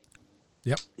kit.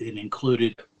 Yep. It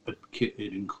included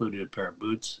a pair of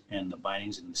boots and the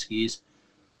bindings and the skis,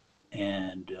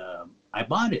 and I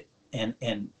bought it, and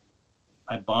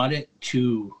I bought it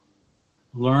to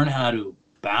learn how to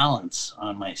balance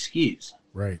on my skis.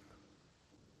 Right.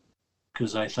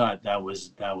 Because I thought that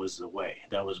was the way.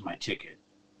 That was my ticket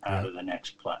out of the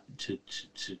next plot to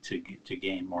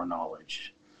gain more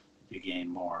knowledge, to gain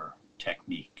more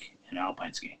technique in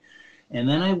alpine skiing. And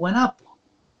then I went up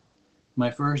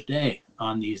my first day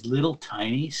on these little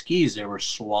tiny skis. They were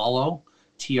Swallow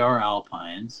TR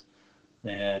Alpines.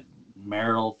 They had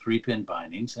Merrill 3-pin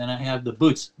bindings, and I have the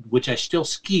boots, which I still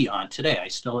ski on today.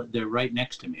 They're right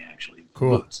next to me, actually.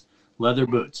 Cool. Boots, leather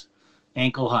boots,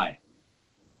 ankle high.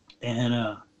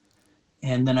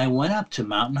 And then I went up to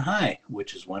Mountain High,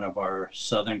 which is one of our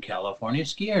Southern California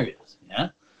ski areas. Yeah.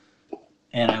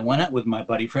 And I went up with my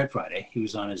buddy Fred Friday. He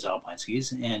was on his alpine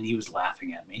skis, and he was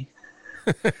laughing at me.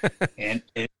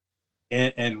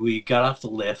 and we got off the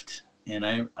lift, and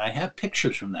I have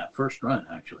pictures from that first run,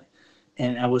 actually.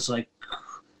 And I was like,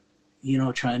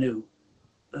 trying to,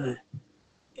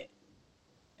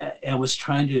 I was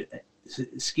trying to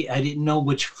ski. I didn't know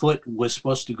which foot was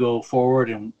supposed to go forward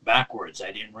and backwards.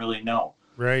 I didn't really know.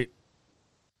 Right.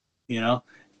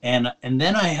 And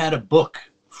then I had a book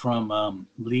from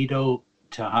Lido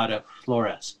Tejada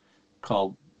Flores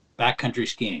called Backcountry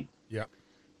Skiing. Yeah.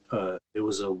 It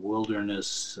was a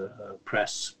wilderness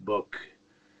press book.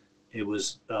 It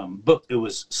was It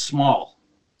was small.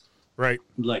 Right.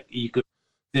 Like you could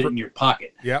fit it in your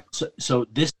pocket. Yep. So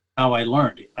this is how I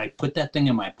learned. I put that thing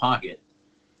in my pocket.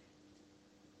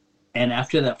 And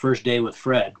after that first day with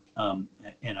Fred, and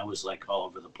I was like all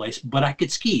over the place, but I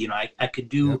could ski. I could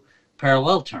do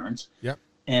parallel turns. Yep.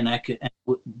 And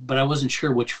but I wasn't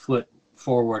sure which foot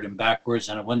forward and backwards,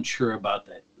 and I wasn't sure about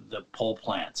the pole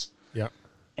plants. Yep.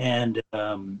 And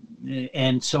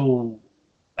so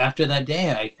after that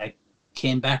day, I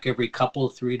came back every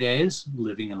 3 days,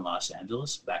 living in Los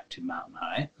Angeles, back to Mountain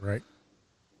High. Right.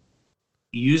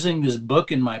 Using this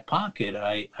book in my pocket,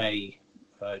 I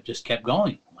just kept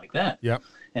going like that. Yep.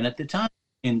 And at the time,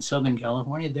 in Southern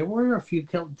California, there were a few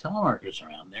telemarketers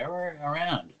around. They were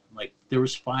around. Like there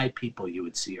was 5 people you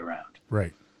would see around.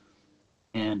 Right.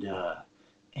 And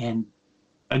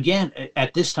again,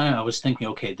 at this time, I was thinking,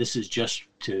 okay, this is just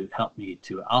to help me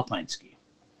to alpine ski.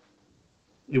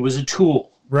 It was a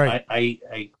tool. Right.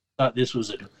 I thought this was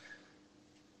a tool.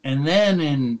 And then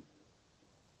in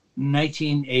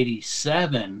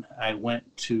 1987, I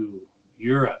went to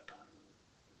Europe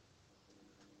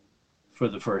for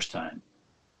the first time.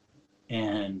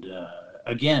 And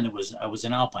again, I was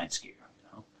an alpine skier, you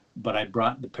know, but I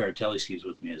brought the pair of teleskis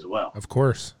with me as well. Of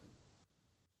course.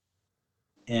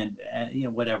 And you know,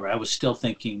 whatever. I was still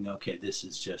thinking, okay, this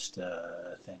is just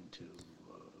a thing to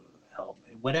help.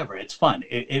 Whatever. It's fun.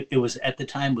 It was at the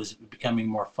time was becoming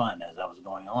more fun as I was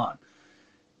going along.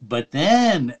 But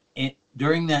then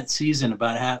during that season,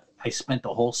 I spent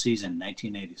the whole season,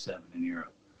 1987, in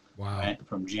Europe. Wow. Right?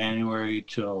 From January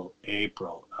till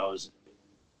April,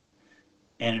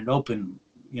 and it opened.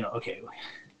 You know, okay,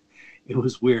 it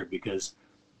was weird because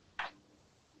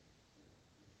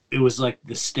it was like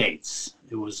the States.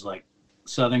 It was like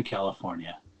Southern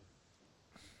California.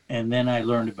 And then I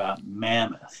learned about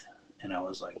Mammoth. And I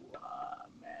was like, wow,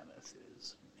 Mammoth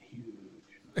is huge.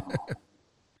 You know?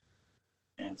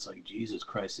 And it's like, Jesus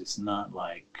Christ, it's not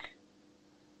like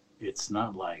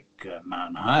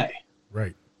Mountain High.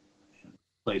 Right. The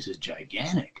place is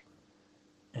gigantic.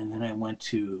 And then I went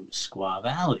to Squaw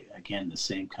Valley. Again, the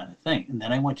same kind of thing. And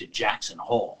then I went to Jackson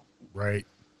Hole. Right.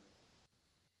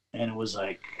 And it was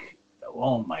like,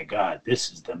 oh my God,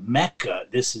 this is the Mecca.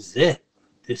 This is it.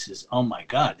 This is, oh my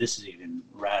God, this is even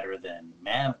radder than,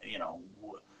 you know,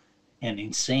 and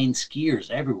insane skiers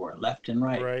everywhere, left and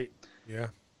right. Right. Yeah.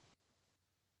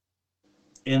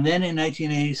 And then in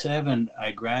 1987,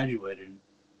 I graduated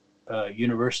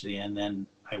university, and then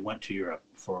I went to Europe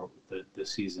for the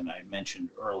season I mentioned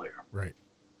earlier. Right.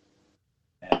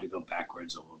 I had to go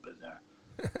backwards a little bit there.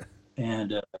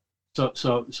 And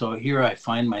so here I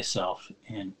find myself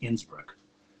in Innsbruck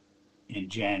in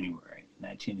January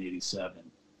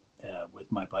 1987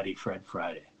 with my buddy Fred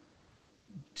Friday.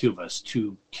 2 of us,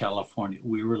 2 California.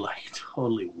 We were like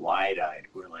totally wide-eyed.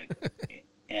 We're like,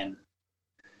 and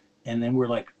then we're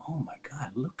like, oh my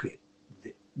God, look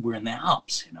at, we're in the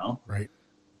Alps, you know? Right.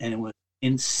 And it was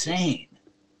insane.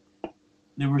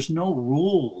 There was no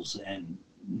rules, and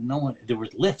no one. There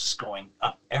was lifts going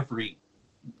up every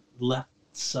left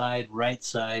side, right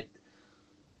side,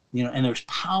 you know, and there's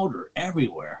powder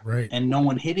everywhere, right, and no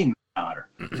one hitting the powder.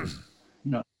 You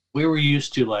know, we were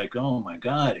used to like, oh my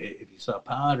God, if you saw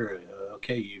powder,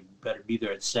 okay, you better be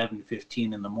there at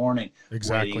 7:15 in the morning,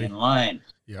 exactly, waiting in line.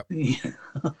 Yep.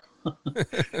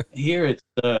 Here it's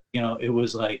you know, it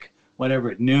was like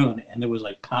whatever at noon, and there was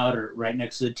like powder right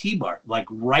next to the T-bar, like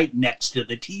right next to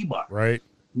the T-bar. Right.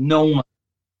 No one,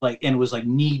 like, and it was like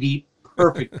knee deep,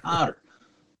 perfect powder.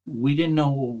 We didn't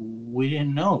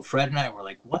know. Fred and I were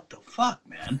like, what the fuck,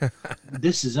 man?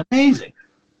 This is amazing.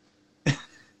 You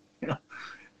know?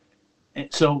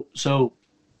 And so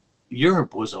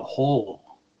Europe was a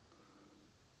whole,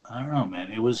 I don't know,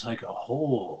 man. It was like a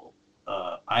whole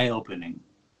eye-opening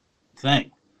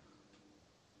thing.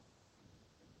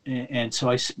 And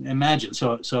so I imagine,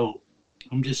 so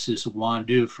I'm just this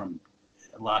Wandu from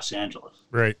Los Angeles.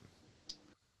 Right.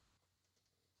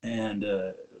 And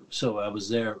so I was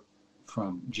there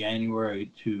from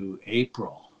January to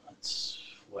April. It's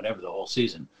whatever, the whole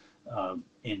season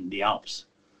in the Alps.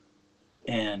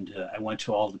 And I went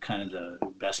to all the kind of the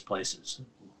best places.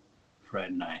 Fred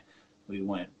and I, we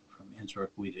went from Innsbruck.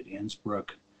 We did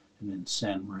Innsbruck, and then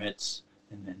St. Moritz,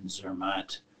 and then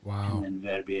Zermatt, wow, and then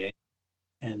Verbier.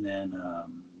 And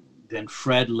then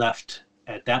Fred left.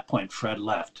 At that point, Fred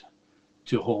left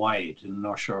to Hawaii, to the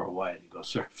North Shore of Hawaii, to go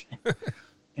surfing.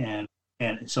 and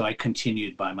so I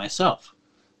continued by myself.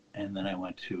 And then I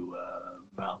went to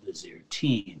Val d'Isère.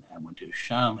 I went to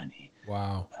Chamonix.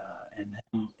 Wow. And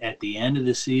then at the end of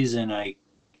the season, in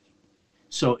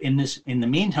the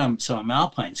meantime, so I'm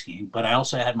alpine skiing, but I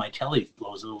also had my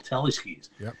those little teleskis.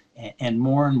 Yep. And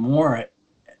more,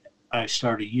 I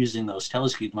started using those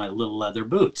teleskis, my little leather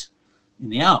boots in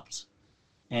the Alps.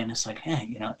 And it's like, hey,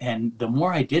 you know, and the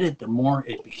more I did it, the more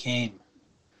it became,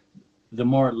 the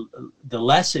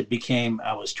less it became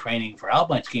I was training for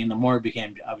alpine skiing, the more it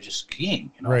became I was just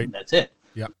skiing, you know, right, and that's it.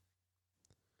 Yeah.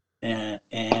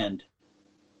 And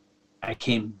I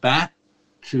came back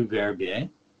to Verbier.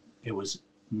 It was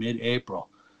mid-April.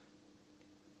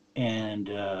 And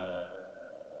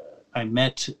I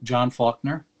met John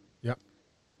Faulkner. Yep.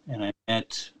 And I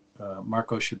met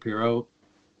Marco Shapiro,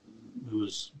 who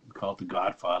was called the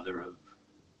godfather of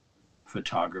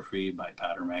photography by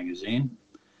Powder Magazine.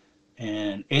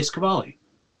 and Ace Cavalli.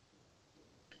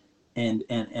 And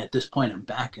at this point, I'm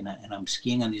back and I'm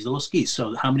skiing on these little skis.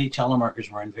 So how many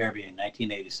telemarkers were in Verbier in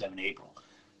 1987 April?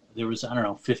 There was, I don't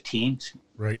know, 15.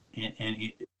 Right.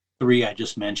 And 3 I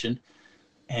just mentioned.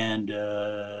 And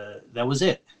that was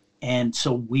it. And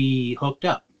so we hooked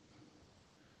up.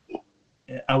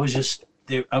 I was just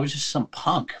some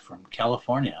punk from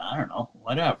California. I don't know,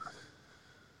 whatever.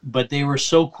 But they were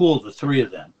so cool, the 3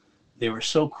 of them. They were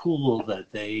so cool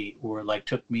that they were like,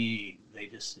 took me,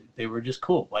 they were just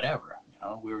cool, whatever. You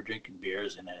know, we were drinking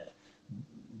beers and a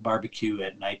barbecue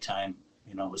at nighttime.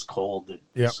 You know, it was cold,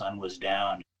 the sun was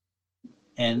down.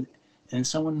 And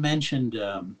someone mentioned,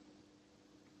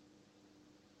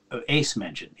 Ace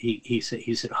mentioned, he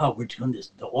said, oh, we're doing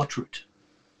the haute route.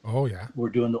 Oh yeah. We're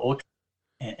doing the haute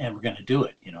route, and we're going to do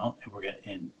it, you know, and we're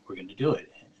going to do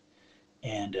it.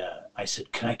 And I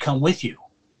said, can I come with you?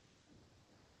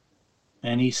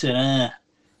 And he said,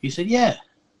 yeah,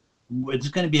 it's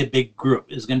going to be a big group.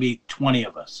 It's going to be 20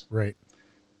 of us. Right.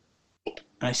 And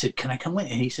I said, can I come with?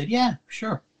 And he said, yeah,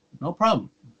 sure. No problem.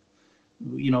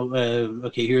 You know,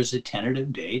 okay, here's a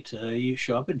tentative date. You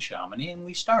show up in Chamonix and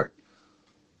we start.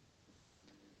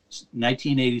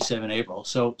 1987 April.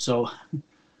 So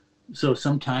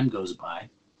some time goes by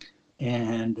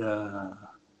and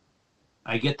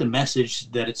I get the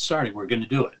message that it's starting. We're going to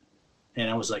do it. And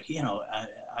I was like, you know,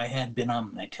 I had been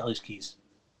on my teleskis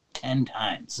 10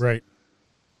 times. Right.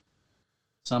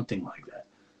 Something like that.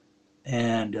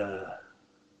 And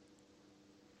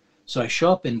so I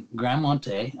show up in Grand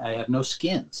Monte. I have no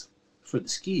skins for the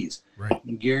skis. Right.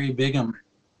 And Gary Bigham,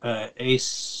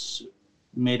 Ace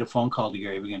made a phone call to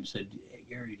Gary Bigham and said, hey,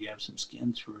 Gary, do you have some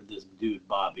skins for this dude,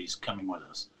 Bob? He's coming with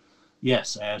us.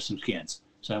 Yes, I have some skins.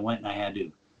 So I went and I had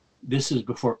to. This is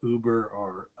before Uber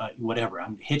or whatever.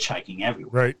 I'm hitchhiking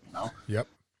everywhere. Right. You know? Yep.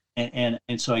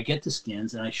 And so I get the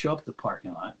skins and I show up at the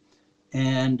parking lot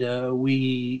and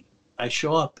I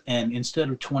show up and instead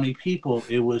of 20 people,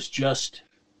 it was just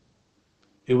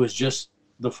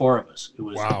the 4 of us. It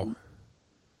was wow.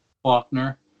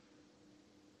 Faulkner,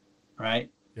 right?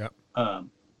 Yep.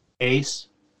 Ace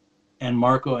and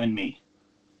Marco and me.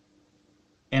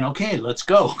 And okay, let's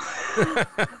go.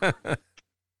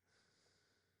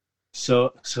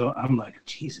 So I'm like,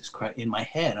 Jesus Christ. In my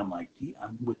head, I'm like,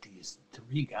 I'm with these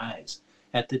 3 guys.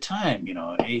 At the time, you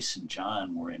know, Ace and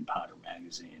John were in Powder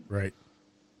Magazine. Right.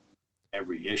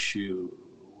 Every issue.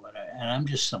 And I'm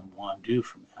just some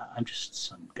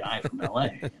guy from LA,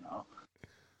 you know.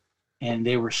 And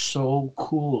they were so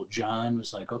cool. John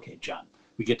was like, okay, John,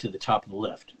 we get to the top of the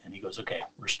lift. And he goes, okay,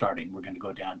 we're starting. We're going to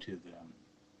go down to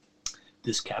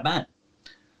this cabin,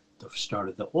 the start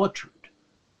of the haute route.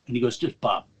 And he goes, just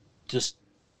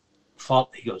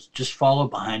follow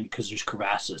behind because there's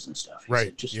crevasses and stuff. He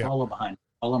said, just follow behind,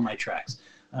 follow my tracks.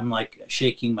 I'm like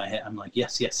shaking my head. I'm like,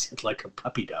 yes, like a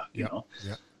puppy dog, you know?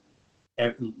 Yeah.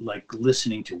 Like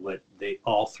listening to what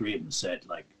all 3 of them said,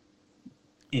 like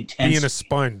intense.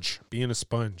 Being a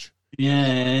sponge.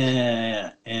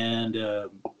 Yeah. And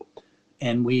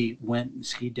we went and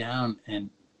skied down and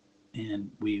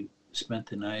we spent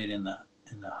the night in the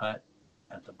hut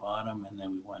at the bottom, and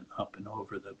then we went up and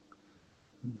over the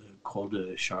Col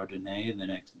de Chardonnay the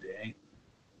next day.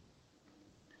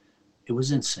 It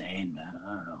was insane, man.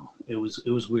 I don't know. It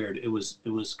was weird. It was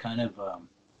kind of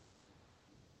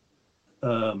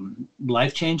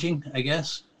life-changing, I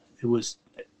guess. It was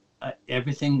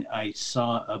everything I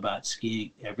saw about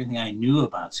skiing, everything I knew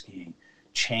about skiing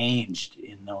changed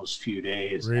in those few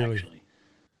days, really? Actually.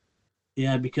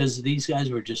 Yeah, because these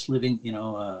guys were just living, you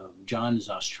know, John is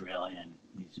Australian.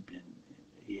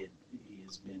 He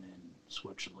has been in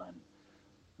Switzerland,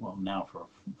 well, now for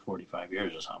 45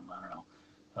 years or something, I don't know.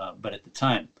 But at the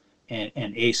time,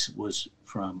 and Ace was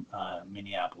from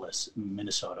Minneapolis,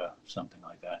 Minnesota, something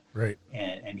like that. Right.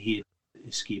 And he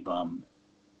had ski bum,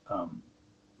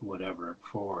 whatever,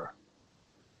 for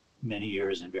many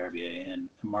years in Verbier. And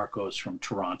Marco's from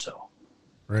Toronto.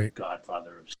 Right.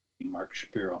 Godfather of skiing, Mark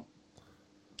Shapiro.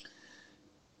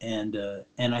 And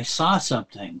I saw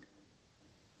something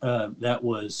that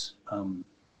was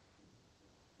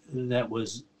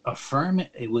affirming.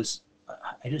 It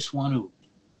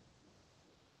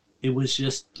was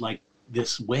just like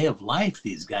this way of life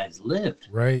these guys lived.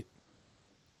 Right.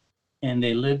 And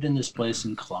they lived in this place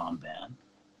in Clomban,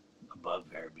 above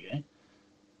Verbier.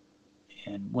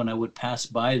 And when I would pass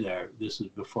by there, this was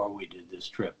before we did this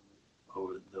trip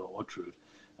over the haute route,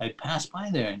 I'd pass by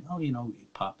there and, you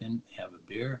pop in, have a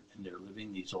beer, and they're living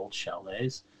in these old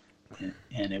chalets.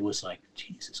 And it was like,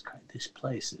 Jesus Christ, this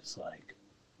place is like,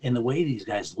 and the way these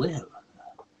guys live,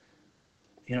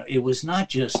 it was not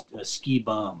just a ski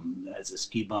bum as a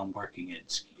ski bum working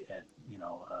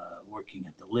working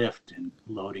at the lift and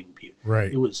loading people.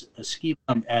 Right. It was a ski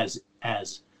bum as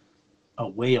a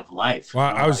way of life.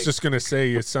 Well, I was just going to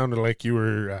say, it sounded like you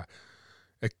were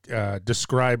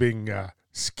describing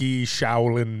ski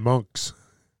Shaolin monks.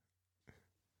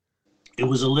 It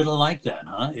was a little like that,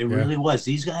 huh? It really was.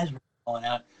 These guys were going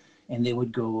out, and they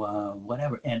would go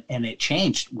whatever, and it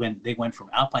changed when they went from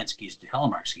alpine skis to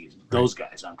telemark skis. Those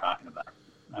guys I'm talking about.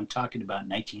 I'm talking about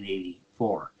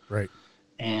 1984. Right.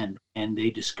 And they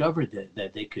discovered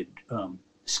that they could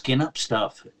skin up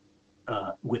stuff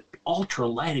with ultra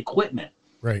light equipment.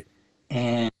 Right.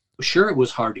 And sure, it was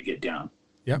hard to get down.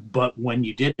 Yeah. But when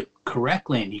you did it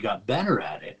correctly and you got better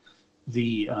at it,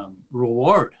 the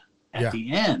reward at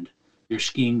the end, you're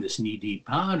skiing this knee-deep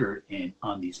powder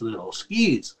on these little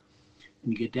skis,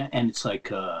 and you get down, and it's like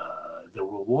the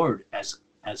reward as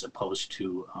opposed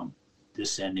to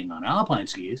descending on alpine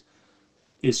skis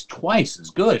is twice as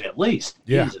good, at least.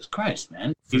 Yeah. Jesus Christ,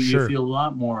 man. For you sure. feel a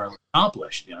lot more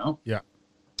accomplished, Yeah.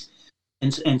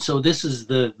 And so this is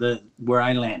the where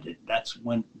I landed. That's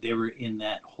when they were in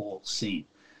that whole scene.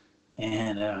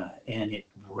 And it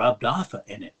rubbed off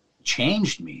and it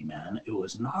changed me, man. It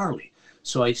was gnarly.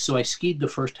 So I skied the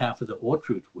first half of the haute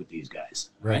route with these guys,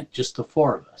 right? Just the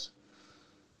four of us.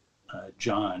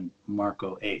 John,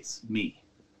 Marco, Eighth, me.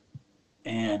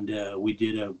 And we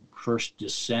did a first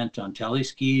descent on tele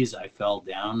skis. I fell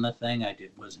down the thing.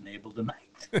 Wasn't able to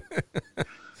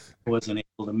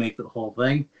make the whole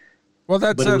thing. Well,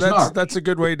 that's a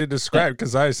good way to describe,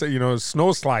 because I say,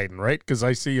 snow sliding, right? Because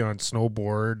I see you on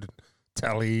snowboard,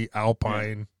 tele,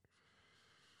 alpine.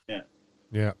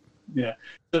 Yeah.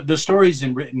 The story's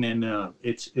written in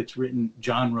it's written.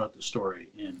 John wrote the story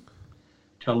in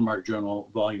Telemark Journal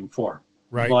Volume 4,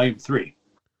 right? Volume 3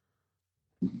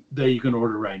 that you can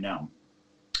order right now.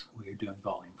 We're doing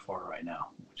Volume 4 right now,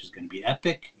 which is going to be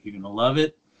epic. You're going to love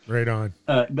it. Right on.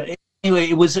 But anyway,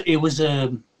 it was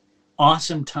a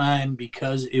awesome time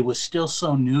because it was still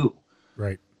so new.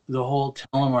 Right. The whole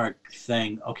telemark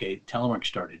thing. Okay, telemark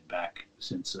started back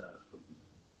since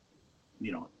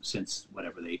since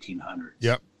whatever the 1800s.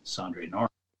 Yep. Sandre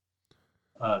North.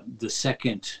 The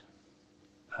second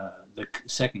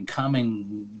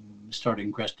coming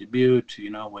starting Crested Butte,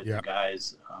 with the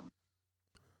guys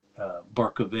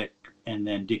Barkovic and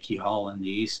then Dickie Hall in the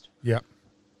east. Yep.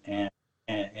 And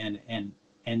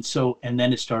so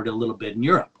then it started a little bit in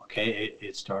Europe. Okay,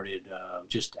 it started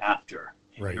just after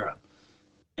in Europe,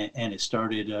 and it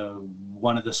started.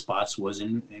 One of the spots was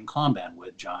in Klomban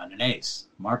with John and Ace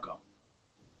Marco,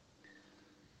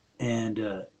 and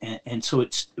so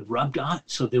it rubbed on.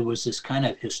 So there was this kind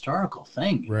of historical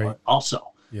thing,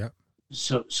 also. Yeah.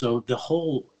 So the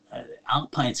whole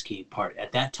alpine skiing part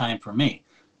at that time for me,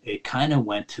 it kind of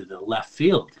went to the left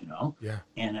field, Yeah.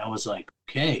 And I was like,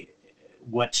 okay,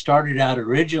 what started out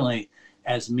originally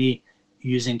as me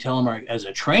using telemark as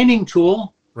a training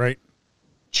tool, right,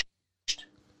 changed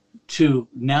to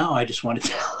now I just want to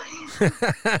tell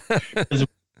you.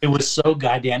 It was so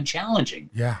goddamn challenging.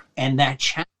 Yeah. And that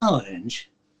challenge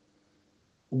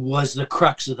was the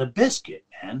crux of the biscuit,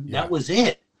 man. Yeah. That was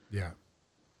it. Yeah.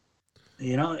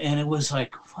 And it was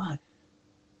like, fuck.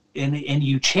 And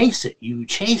you chase it. You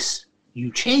chase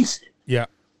it. Yeah.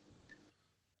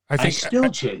 I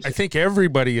think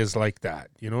everybody is like that.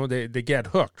 They get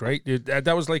hooked, right?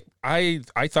 That was like, I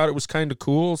thought it was kind of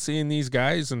cool seeing these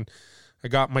guys, and I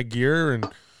got my gear and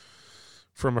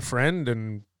from a friend,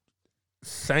 and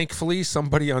thankfully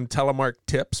somebody on Telemark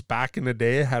Tips back in the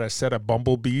day had a set of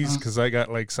bumblebees, because I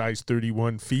got like size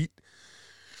 31 feet.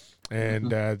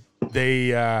 And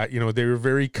they were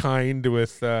very kind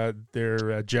with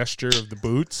their gesture of the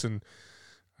boots, and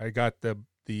I got the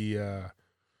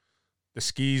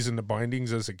skis and the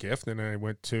bindings as a gift. And I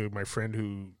went to my friend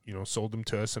who, sold them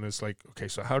to us, and it's like, okay,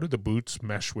 so how do the boots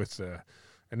mesh with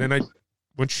and then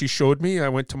when she showed me, I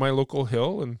went to my local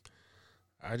hill and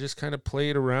I just kind of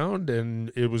played around,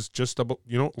 and it was just a,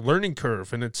 learning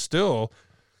curve. And I'm still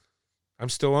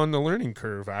on the learning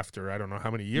curve after, I don't know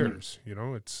how many years,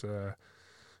 it's,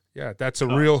 that's a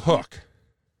real hook.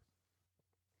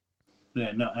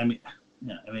 Yeah, no, I mean,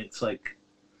 it's like,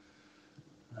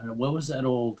 what was that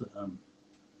old,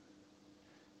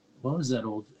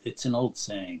 it's an old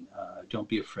saying, don't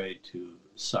be afraid to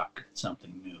suck at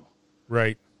something new.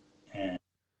 Right. And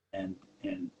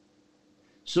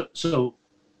so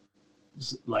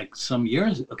like some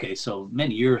years, so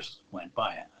many years went by,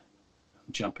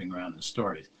 I'm jumping around the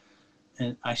stories,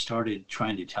 and I started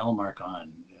trying to telemark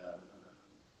on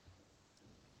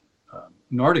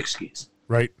Nordic skis.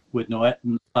 Right. With no,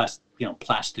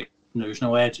 plastic there's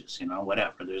no edges,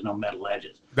 whatever. There's no metal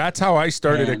edges. That's how I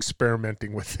started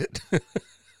experimenting with it.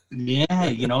 Yeah,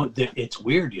 it's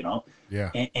weird,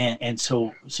 Yeah. And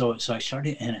so I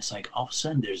started, and it's like all of a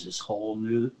sudden there's this whole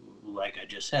new, like I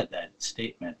just said, that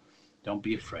statement, don't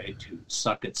be afraid to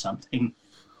suck at something.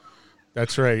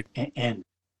 That's right. And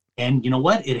you know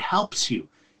what? It helps you.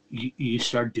 You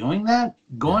start doing that,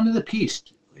 go into the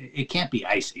piste. It can't be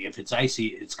icy. If it's icy,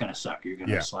 it's going to suck. You're going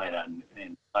to slide on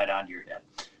and slide onto your head.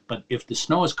 But if the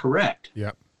snow is correct,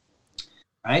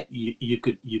 right, you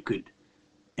could,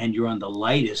 and you're on the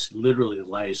lightest, literally the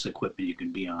lightest equipment you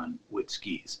can be on with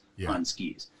skis, on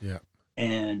skis. Yeah.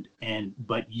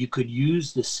 But you could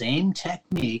use the same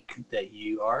technique that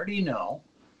you already know.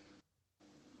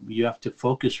 You have to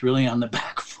focus really on the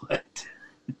back foot.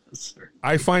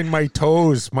 I find my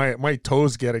toes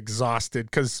get exhausted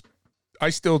because I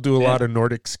still do a lot of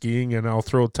Nordic skiing, and I'll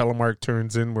throw telemark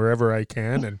turns in wherever I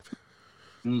can, and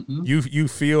you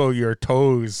feel your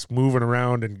toes moving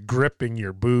around and gripping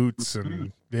your boots,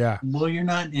 and Well, you're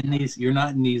not in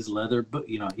these leather, but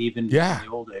even in the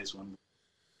old days when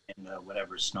in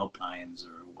whatever snow pines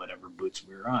or whatever boots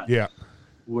we were on,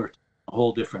 we're a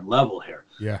whole different level here.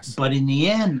 Yes. But in the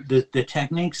end, the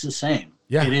technique's the same.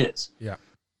 Yeah. It is. Yeah.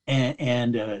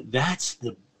 And that's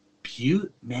the beauty,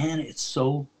 man. It's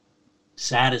so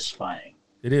satisfying.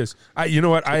 It is. You know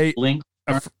what? A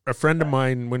friend of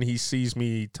mine, when he sees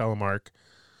me telemark,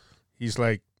 he's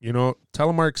like,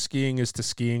 telemark skiing is to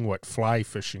skiing what fly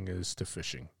fishing is to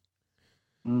fishing.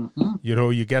 Mm-hmm.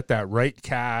 You get that right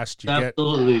cast.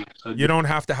 Absolutely. You don't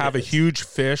have to have a huge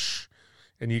fish,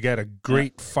 and you get a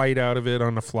great fight out of it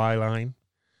on the fly line.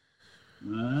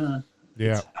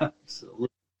 That's absolutely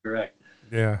correct.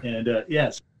 Yeah. And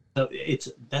yes, so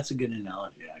that's a good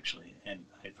analogy actually, and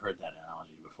I've heard that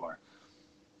analogy before.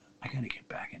 I got to get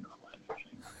back into fly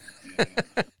fishing.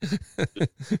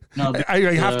 No,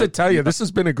 I have to tell you, this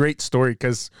has been a great story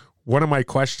because one of my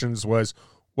questions was,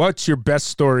 "What's your best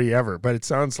story ever?" But it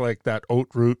sounds like that oat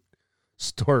root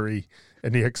story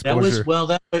and the exposure.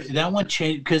 That one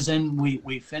changed because then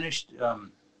we finished.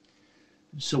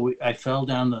 I fell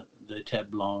down the Tête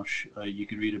Blanche. You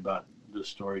can read about the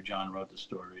story. John wrote the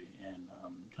story in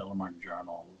Telemark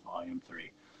Journal, Volume 3. You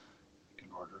can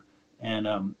order.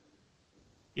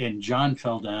 And John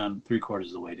fell down 3/4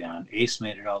 of the way down. Ace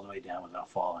made it all the way down without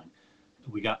falling.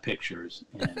 We got pictures,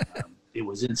 and it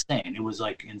was insane. It was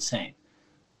like insane.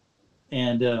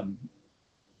 And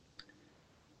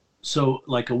so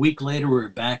like a week later, we were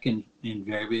back in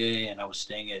Verbier, and I was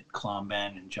staying at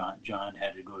Clomban, and John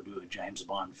had to go do a James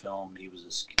Bond film. He was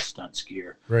a stunt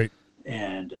skier. Right.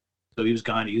 And so he was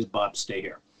gone. He was Bob, stay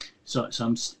here. So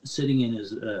I'm sitting in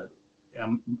his,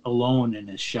 I'm alone in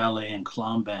his chalet in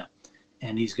Clomban,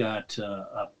 and he's got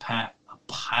a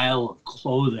pile of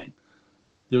clothing.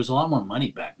 There was a lot more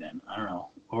money back then. I don't know,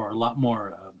 or a lot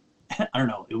more. I don't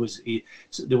know.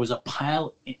 So there was a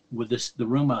pile with the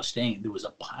room I was staying in. There was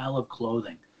a pile of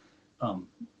clothing,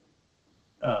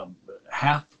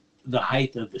 half the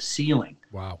height of the ceiling.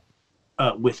 Wow.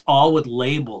 With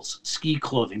labels, ski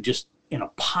clothing, just in a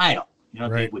pile.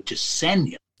 They would just send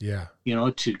him. Yeah.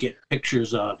 To get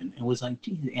pictures of, and it was like,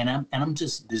 geez, and I'm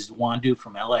just this Wandu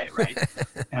from LA, right?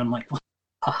 And I'm like,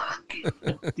 fuck,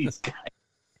 these guys.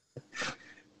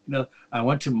 I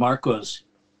went to Marco's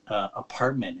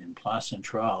apartment in Place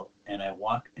Centrale, and I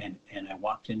walked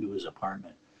into his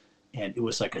apartment, and it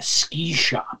was like a ski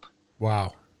shop.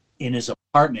 Wow. In his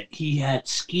apartment, he had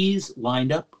skis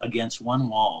lined up against one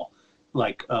wall,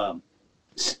 like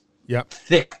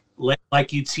thick,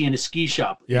 like you'd see in a ski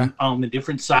shop. Yeah. In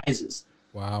different sizes.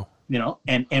 Wow.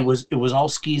 And it was all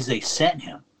skis they sent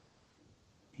him.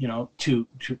 To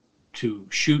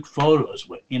shoot photos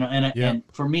with. And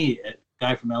for me, a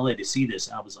guy from LA, to see this,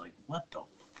 I was like, what the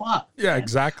fuck? Yeah,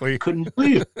 exactly. I couldn't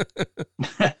believe it.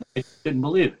 I couldn't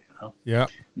believe it. Yeah.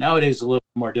 Nowadays, it's a little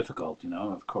more difficult.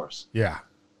 Of course. Yeah.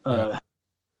 But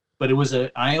it was an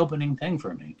eye-opening thing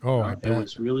for me. Oh, I bet. It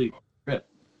was really a trip.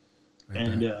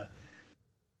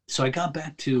 So I got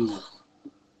back to,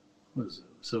 I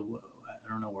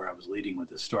don't know where I was leading with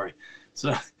this story. So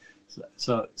it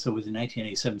was in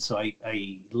 1987. So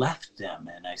I left them,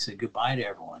 and I said goodbye to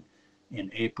everyone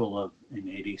in April of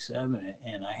 87.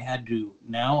 And I had to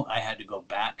go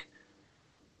back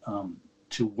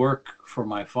to work for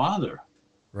my father.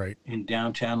 Right. In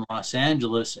downtown Los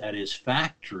Angeles at his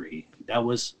factory. It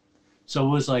was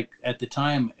like, at the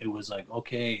time, it was like,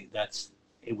 okay,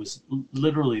 it was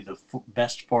literally the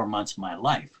best 4 months of my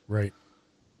life. Right.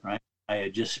 Right. I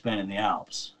had just spent in the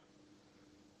Alps.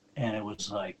 And it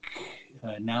was like,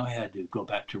 now I had to go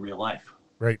back to real life.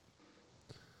 Right.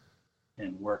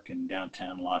 and work in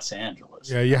downtown Los Angeles.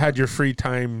 Yeah, you had your free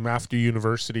time after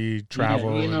university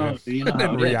travel, You know and how then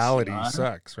it is, reality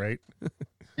sucks, right?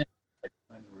 In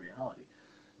reality.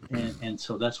 And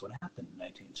so that's what happened in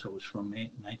 19. So it was from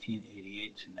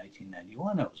 1988 to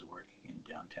 1991. I was working in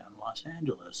downtown Los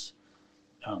Angeles.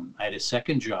 I had a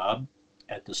second job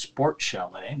at the Sports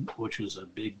Chalet, which was a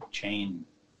big chain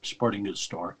sporting goods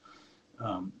store,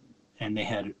 and they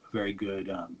had a very good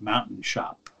mountain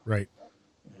shop. Right.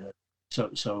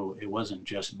 So it wasn't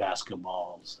just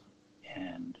basketballs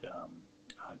and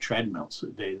treadmills.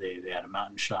 They had a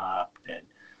mountain shop that,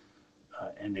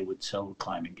 and they would sell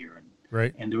climbing gear,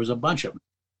 and there was a bunch of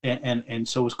them, and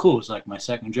so it was cool. It was like my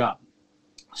second job.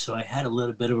 So I had a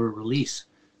little bit of a release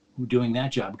doing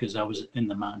that job because I was in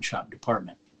the mountain shop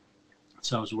department.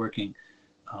 So I was working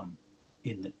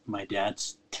in my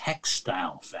dad's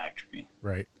textile factory.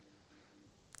 Right.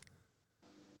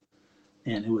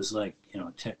 And it was like,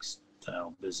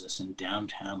 textile business in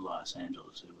downtown Los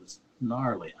Angeles. It was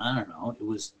gnarly. I don't know.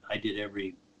 I did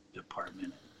every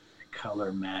department,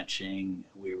 color matching.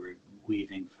 We were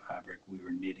weaving fabric. We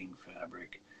were knitting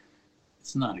fabric.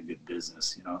 It's not a good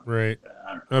business, Right.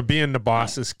 I don't know. Being the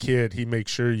boss's kid, he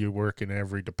makes sure you work in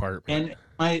every department.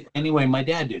 And my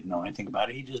dad didn't know anything about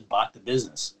it. He just bought the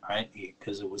business, right?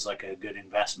 Because it was like a good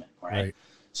investment, right?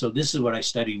 So this is what I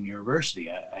studied in university.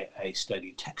 I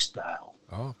studied textile.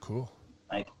 Oh, cool.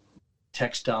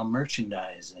 Textile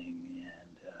merchandising,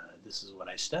 and this is what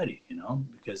I studied,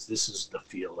 because this is the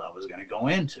field I was going to go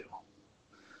into.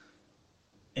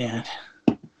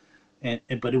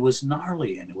 But it was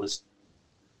gnarly, and it was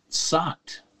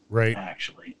sucked, right?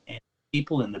 Actually, and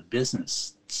people in the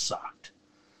business sucked.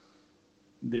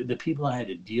 The people I had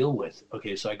to deal with.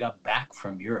 Okay, so I got back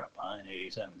from Europe in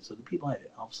 '87. So the people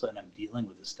all of a sudden I'm dealing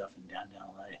with this stuff in downtown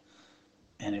LA,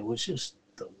 and it was just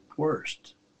the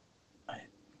worst.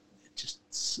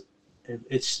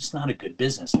 It's just not a good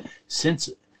business. Since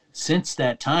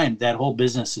that time, that whole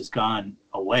business has gone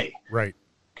away. Right.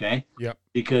 Okay. Yep.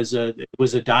 Because it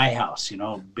was a dye house,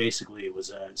 basically it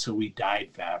was so we dyed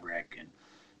fabric, and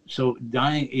so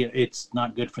dyeing, it's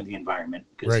not good for the environment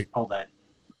because all that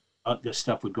the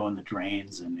stuff would go in the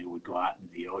drains and it would go out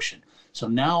into the ocean. So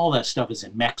now all that stuff is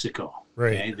in Mexico.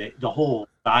 Right. Okay? The whole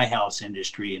dye house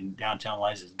industry in downtown LA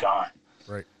is gone.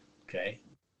 Right. Okay.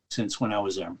 Since when I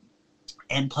was there.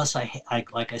 And plus, I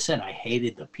like I said, I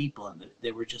hated the people, and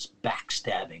they were just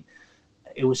backstabbing.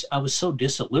 I was so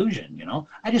disillusioned,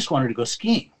 I just wanted to go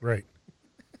skiing. Right.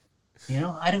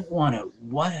 I didn't want to,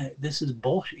 this is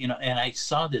bullshit, and I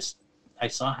saw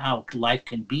how life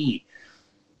can be.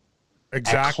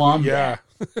 Exactly. Yeah.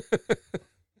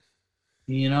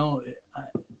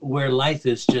 Where life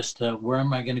is just, where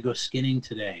am I going to go skinning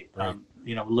today? Right.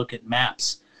 Look at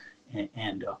maps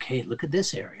and okay, look at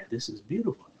this area. This is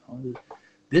beautiful.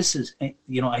 This is, I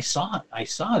saw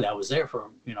it. I was there for,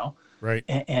 right.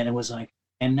 And it was like,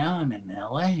 and now I'm in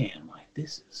LA, and I'm like,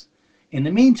 this is, in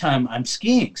the meantime, I'm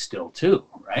skiing still too,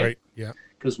 right? Right, yeah.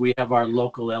 Because we have our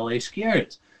local LA ski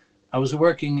areas. I was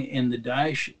working in the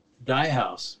dye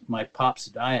house, my pop's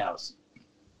dye house,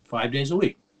 5 days a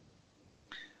week.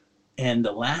 And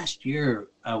the last year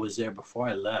I was there before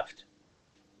I left,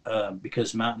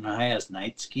 because Mountain High has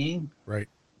night skiing. Right.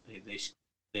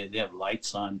 They have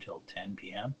lights on till 10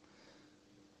 p.m.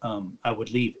 I would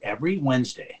leave every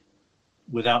Wednesday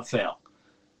without fail.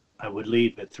 I would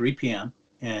leave at 3 p.m.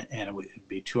 and it would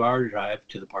be a 2-hour drive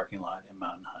to the parking lot in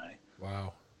Mountain High.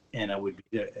 Wow. And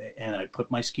I'd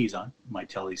put my skis on, my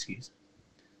tele skis.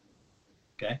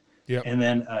 Okay. Yep. And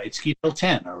then I'd ski till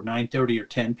 10 or 9:30 or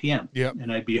 10 p.m. Yep.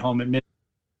 And I'd be home at midnight.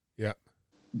 Yeah.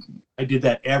 I did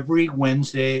that every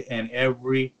Wednesday and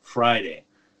every Friday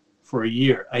for a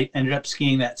year. I ended up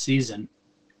skiing that season,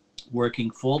 working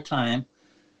full time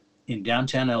in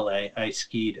downtown LA. I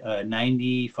skied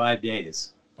 95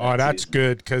 days. Oh, that's season.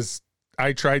 Good, because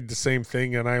I tried the same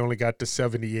thing and I only got to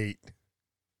 78.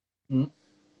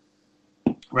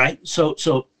 Mm-hmm. Right. So,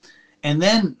 and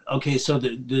then, okay, so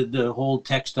the whole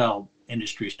textile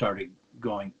industry started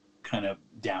going kind of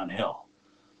downhill.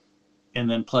 And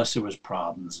then plus there was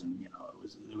problems, and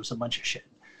there was a bunch of shit.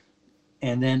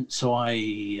 And then so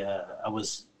I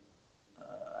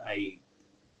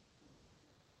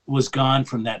was gone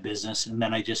from that business, and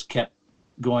then I just kept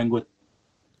going with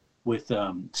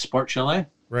Sport Chalet.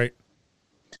 Right.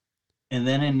 And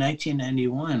then in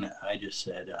 1991, I just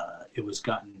said there was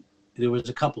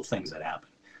a couple things that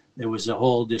happened. There was a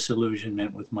whole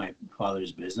disillusionment with my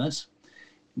father's business,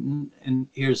 and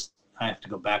I have to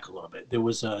go back a little bit. There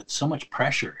was so much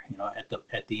pressure,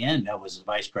 at the end. I was the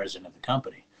vice president of the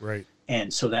company, right?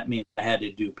 And so that means I had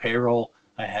to do payroll.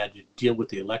 I had to deal with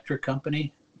the electric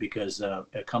company because a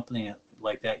company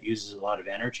like that uses a lot of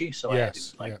energy. So I had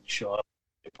to show up at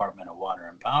the Department of Water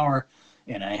and Power,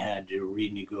 and I had to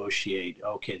renegotiate.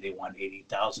 Okay, they want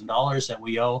 $80,000 that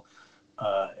we owe,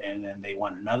 and then they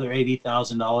want another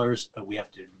 $80,000. We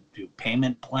have to do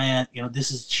payment plan.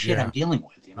 This is shit I'm dealing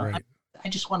with. Right. I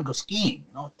just want to go skiing.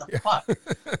 What the fuck?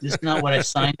 This is not what I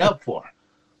signed up for.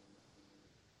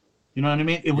 You know what I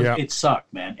mean? It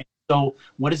sucked, man. And so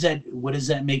what does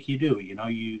that make you do? You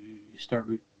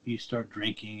start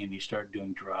drinking and you start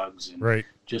doing drugs and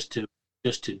just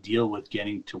to deal with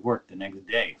getting to work the next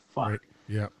day. Fuck. Right.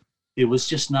 Yeah. It was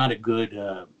just not a good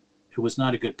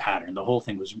pattern. The whole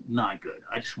thing was not good.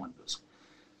 I just wanted to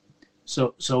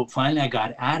go. So finally I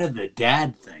got out of the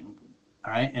dad thing.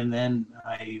 All right. And then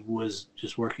I was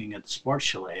just working at the sports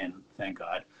chalet, and thank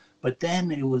God. But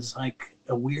then it was like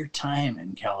a weird time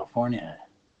in California.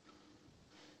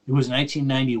 It was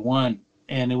 1991,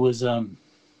 and it was I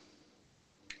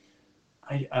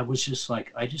was just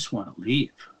like, I just want to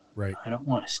leave. Right. I don't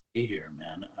want to stay here,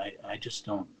 man. I just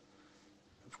don't.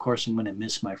 Of course, I'm going to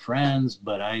miss my friends,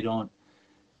 but I don't.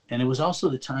 And it was also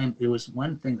the time. It was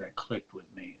one thing that clicked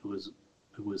with me. It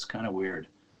was kind of weird.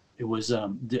 It was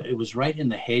right in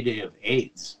the heyday of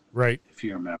AIDS. Right. If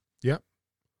you remember. Yep.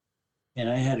 And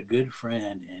I had a good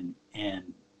friend,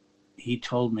 and he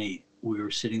told me, we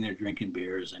were sitting there drinking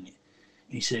beers, and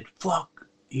he said, fuck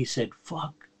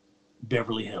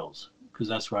Beverly Hills, because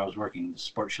that's where I was working, the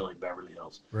sports chalet, Beverly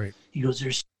Hills. Right. He goes,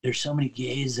 there's so many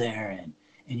gays there, and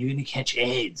you're going to catch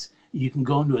AIDS. You can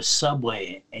go into a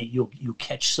Subway, and you'll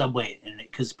catch Subway, and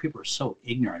because people are so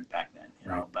ignorant back then,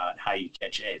 about how you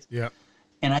catch AIDS. Yeah.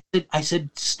 And I said,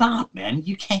 stop, man.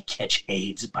 You can't catch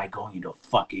AIDS by going into a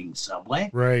fucking Subway.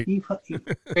 Right. You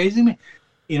crazy, man.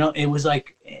 It was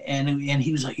like, and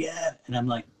he was like, yeah. And I'm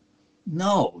like,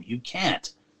 no, you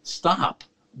can't. Stop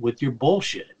with your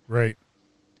bullshit. Right.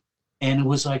 And it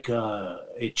was like,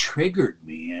 it triggered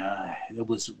me. It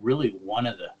was really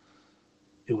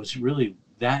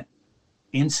that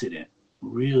incident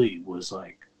really was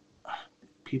like,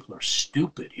 people are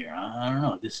stupid here. I don't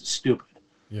know. This is stupid.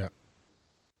 Yeah.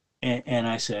 And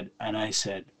I said,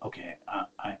 okay,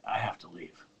 I have to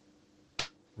leave.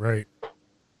 Right.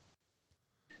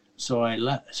 So I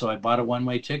left. So I bought a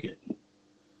one-way ticket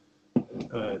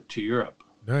to Europe.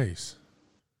 Nice.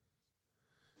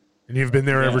 And you've been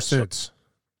there ever since.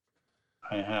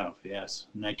 I have, yes.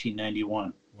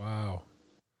 1991. Wow.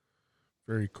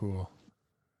 Very cool.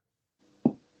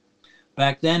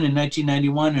 Back then in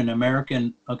 1991, an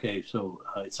American. Okay, so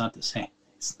it's not the same.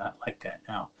 It's not like that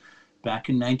now. Back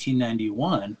in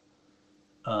 1991,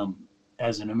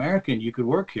 as an American, you could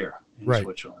work here in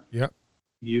Switzerland. Yep.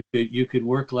 You could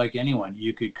work like anyone.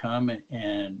 You could come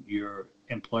and your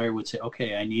employer would say,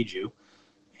 "Okay, I need you,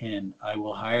 and I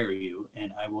will hire you,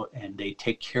 and they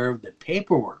take care of the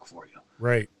paperwork for you."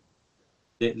 Right.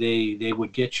 They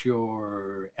would get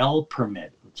your L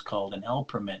permit. It's called an L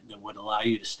permit that would allow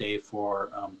you to stay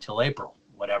for till April,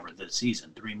 whatever the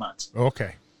season, 3 months.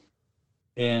 Okay.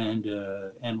 And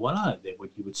voila,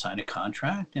 you would sign a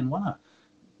contract, and voila.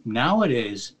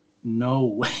 Nowadays, no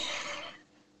way.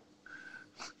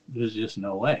 There's just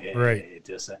no way. Right.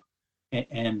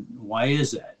 And why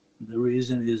is that? The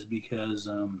reason is because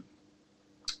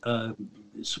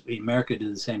America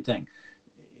did the same thing.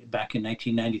 Back in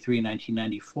 1993,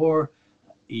 1994,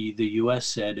 the U.S.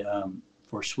 said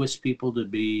for Swiss people to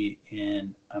be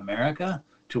in America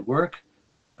to work,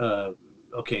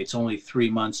 okay, it's only 3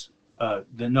 months.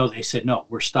 No, they said, no,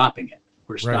 we're stopping it.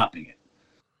 We're stopping it.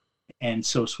 And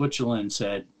so Switzerland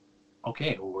said,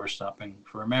 okay, well, we're stopping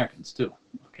for Americans too.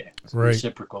 Okay, it's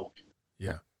reciprocal.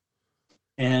 Yeah.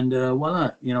 And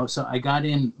voila, so I got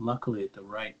in luckily at the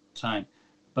right time.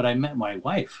 But I met my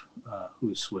wife,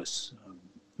 who's Swiss,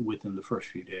 within the first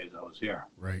few days I was here.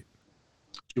 Right.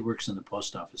 She works in the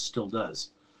post office, still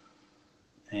does.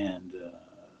 And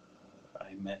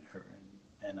I met her,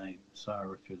 and I saw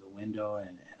her through the window,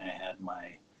 and I had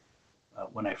my,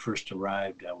 when I first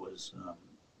arrived, I was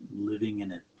living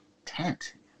in a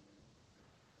tent.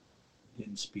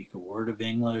 Didn't speak a word of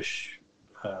English,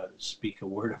 speak a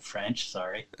word of French,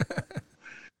 sorry.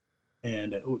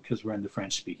 And because we're in the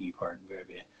French-speaking part in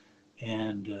Verbier.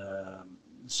 And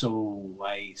so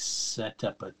I set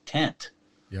up a tent,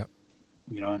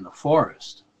 in the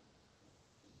forest.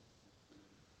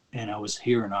 And I was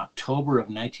here in October of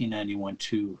 1991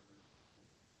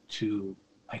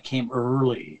 I came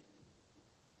early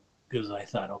because I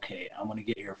thought, okay, I'm going to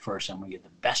get here first. I'm going to get the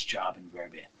best job in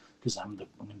Verbier because I'm going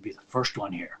to be the first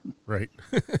one here. Right.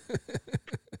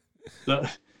 So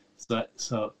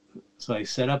I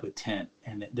set up a tent,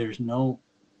 and there's no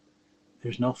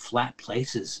flat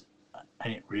places. I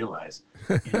didn't realize.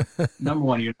 Number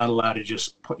one, you're not allowed to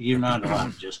just put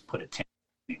a tent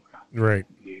anywhere. Right.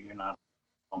 You're not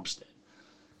homestead.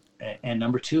 And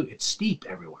number two, it's steep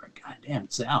everywhere. God damn,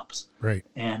 it's the Alps. Right.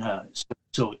 And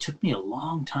so it took me a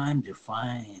long time to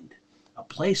find a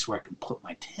place where I could put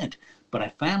my tent. But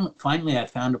I finally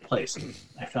found a place.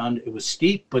 I found it was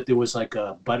steep, but there was like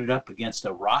a butted up against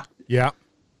a rock. Yeah.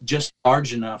 Just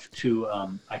large enough to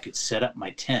I could set up my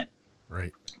tent.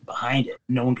 Right. Behind it.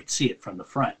 No one could see it from the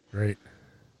front. Right.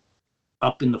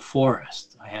 Up in the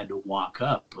forest, I had to walk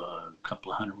up a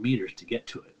couple of 100 meters to get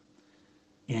to it.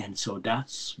 And so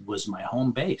that was my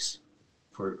home base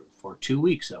for 2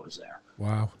 weeks I was there.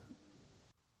 Wow.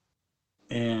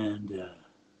 And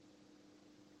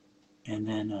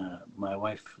then my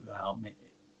wife helped me.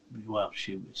 Well,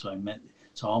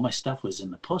 so all my stuff was in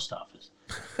the post office.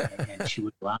 And she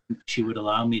would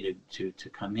allow me to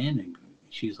come in, and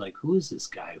she's like, who is this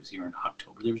guy who's here in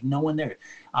October? There was no one there.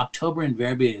 October in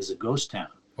Verbier is a ghost town.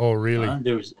 Oh, really?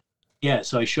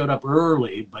 So I showed up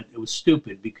early, but it was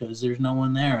stupid because there's no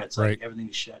one there. It's like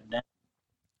everything's shut down.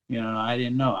 I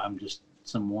didn't know. I'm just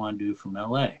some one dude from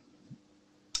LA.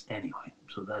 Anyway,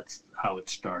 so that's how it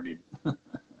started.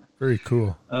 Very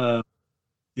cool.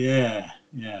 Yeah.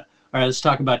 All right, let's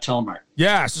talk about telemark.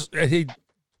 Yeah.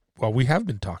 Well, we have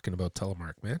been talking about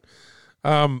telemark,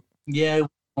 man. Yeah,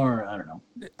 or I don't know.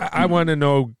 I want to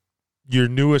know your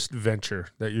newest venture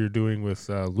that you're doing with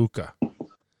Luca.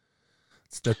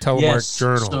 It's the Telemark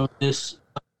Journal.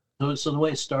 So the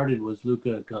way it started was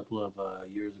Luca a couple of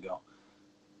years ago,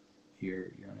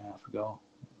 year and a half ago.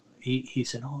 He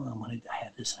said, I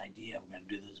have this idea. I'm going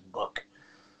to do this book,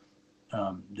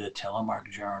 the Telemark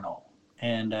Journal.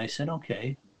 And I said,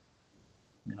 okay.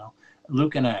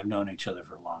 Luke and I have known each other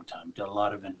for a long time. Did a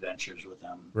lot of adventures with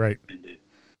him. Right.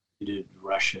 We did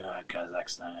Russia,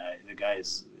 Kazakhstan. The guy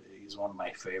he's one of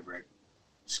my favorite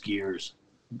skiers,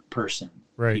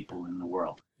 people in the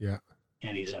world. Yeah.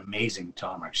 And he's an amazing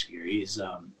telemark skier. He's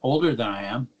older than I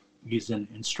am. He's an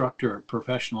instructor,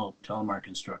 professional telemark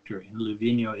instructor in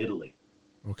Livigno, Italy.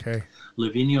 Okay.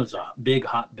 Livigno's a big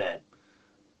hotbed.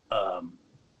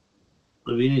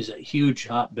 Livigno's a huge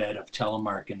hotbed of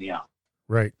telemark in the Alps.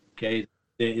 Right. Okay.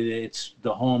 It's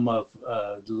the home of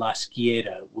La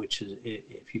Schiera, which is,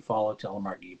 if you follow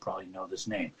telemark, you probably know this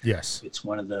name. Yes. It's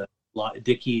one of the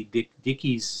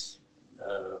Dickey's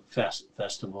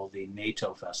festival, the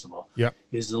NATO festival. Yep.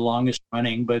 Is the longest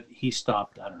running, but he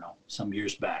stopped, I don't know, some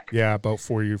years back. Yeah, about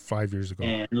 5 years ago.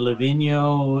 And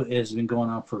Livigno has been going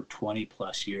on for 20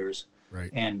 plus years.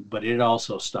 Right. But it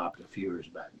also stopped a few years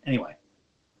back. Anyway,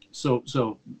 so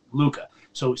Luca.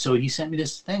 So he sent me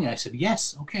this thing. I said,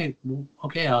 yes, okay,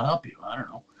 I'll help you. I don't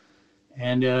know.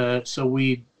 And so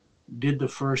we did the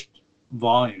first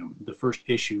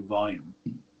issue volume.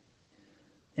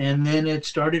 And then it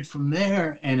started from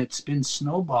there, and it's been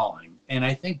snowballing. And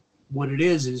I think what it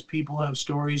is people have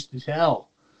stories to tell.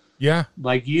 Yeah.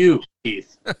 Like you,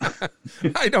 Keith.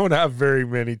 I don't have very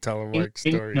many telemark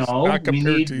stories. No, not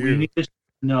compared to you.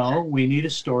 We need a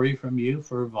story from you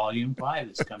for volume 5.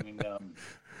 It's coming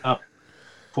up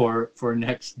for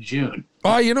next June.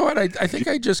 Oh, you know what? I think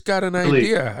I just got an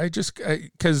idea.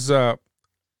 Because I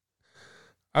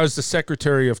was the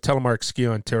secretary of Telemark Ski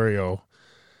Ontario.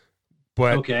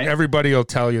 But everybody will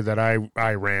tell you that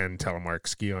I ran Telemark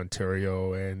Ski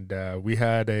Ontario, and we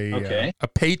had a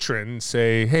patron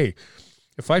say, hey,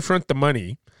 if I front the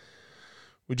money,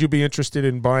 would you be interested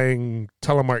in buying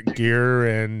telemark gear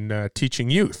and teaching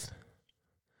youth?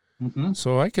 Mm-hmm.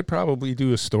 So I could probably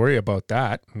do a story about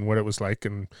that and what it was like,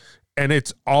 and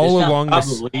it's all along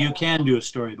this. You can do a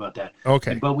story about that.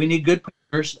 Okay, but we need good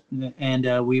players,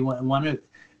 and we want to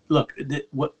look.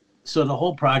 So the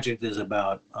whole project is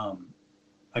about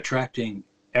attracting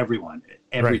everyone,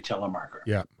 every telemarker.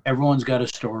 Yeah, everyone's got a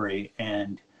story,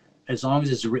 and as long as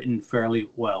it's written fairly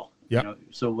well. Yeah.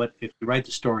 So if you write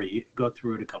the story, you go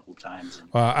through it a couple times.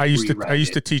 And I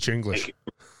used to teach English.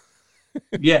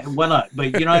 Yeah, well, not,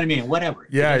 but you know what I mean. Whatever.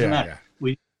 Yeah, it doesn't matter.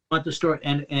 We want the story,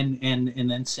 and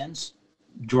then send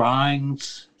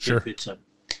drawings. Sure.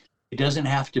 It doesn't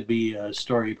have to be a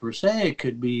story per se. It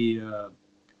could be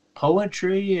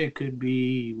poetry. It could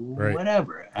be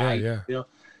whatever. Yeah.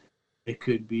 It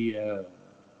could be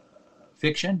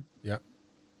fiction. Yeah.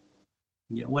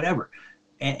 Yeah, whatever.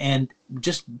 And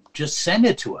just send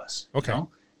it to us. Okay.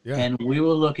 Yeah. And we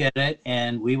will look at it,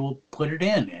 and we will put it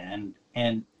in,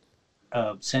 and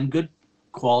send good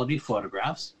quality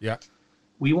photographs. Yeah.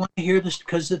 We want to hear this,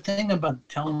 because the thing about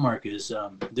telemark is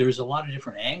there's a lot of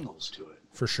different angles to it.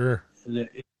 For sure.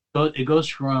 It goes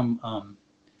from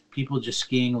people just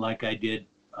skiing like I did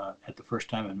at the first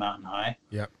time in Mountain High.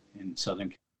 Yeah. In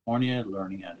Southern California,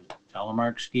 learning how to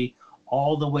telemark ski,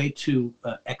 all the way to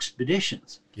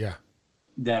expeditions. Yeah.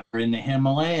 That are in the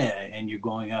Himalaya, and you're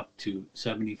going up to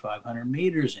 7,500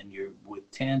 meters, and you're with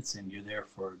tents, and you're there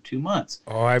for 2 months.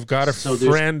 Oh, I've got a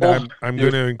friend I'm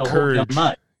going to encourage.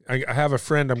 I have a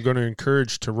friend I'm going to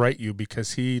encourage to write you,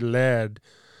 because he led,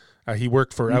 he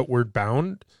worked for Outward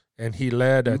Bound, and he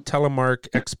led a telemark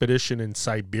expedition in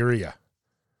Siberia.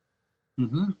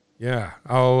 Mm-hmm. Yeah,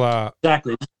 I'll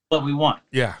exactly. This is what we want.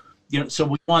 Yeah. So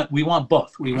we want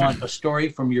both. We want a story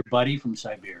from your buddy from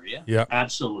Siberia. Yeah.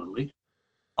 Absolutely.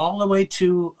 All the way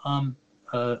to an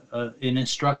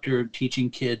instructor teaching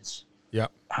kids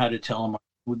how to telemark.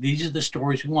 These are the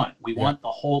stories we want. We want the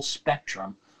whole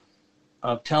spectrum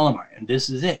of telemark, and this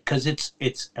is it, because it's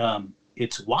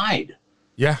wide.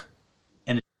 Yeah.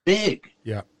 And it's big.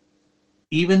 Yeah.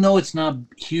 Even though it's not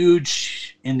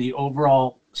huge in the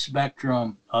overall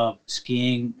spectrum of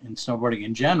skiing and snowboarding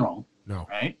in general. No.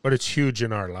 Right. But it's huge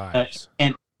in our lives.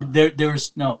 And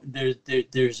there's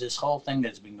this whole thing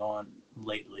that's been going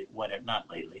lately, not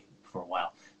lately, for a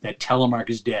while, that telemark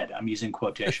is dead. I'm using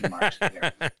quotation marks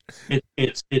here.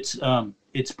 It's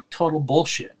total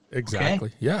bullshit. Exactly.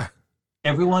 Okay? Yeah.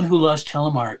 Everyone who loves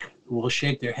telemark will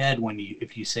shake their head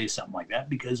if you say something like that,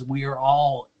 because we are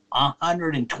all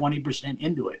 120%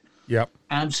 into it. Yep.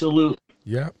 Absolutely.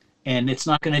 Yep. And it's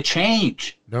not going to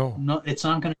change. No, it's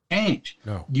not going to change.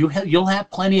 No. You'll have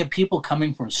plenty of people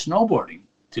coming from snowboarding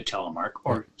to telemark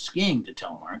or skiing to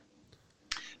telemark,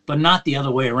 but not the other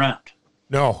way around.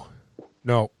 No.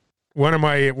 One of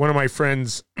my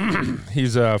friends,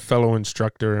 he's a fellow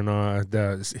instructor, and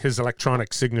his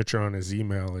electronic signature on his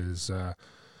email is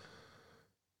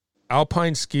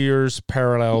Alpine skiers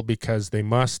parallel because they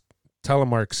must,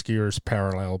 telemark skiers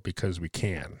parallel because we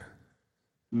can.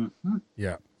 Mm-hmm.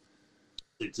 Yeah.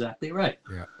 Exactly right.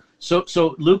 Yeah. So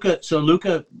Luca,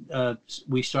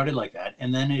 we started like that,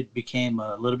 and then it became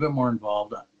a little bit more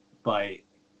involved by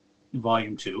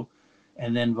Volume 2,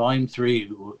 and then Volume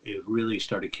 3 it really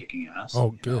started kicking ass.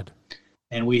 Oh, good.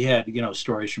 And we had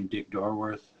stories from Dick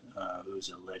Dorworth, who's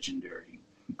a legendary,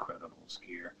 incredible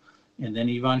skier, and then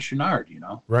Yvon Chouinard,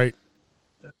 Right.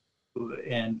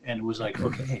 And it was like,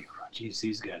 okay, geez,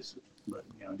 these guys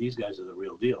are the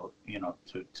real deal,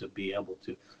 to be able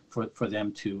to, for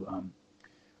them to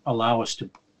allow us to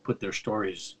put their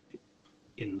stories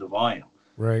in the volume.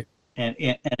 Right. And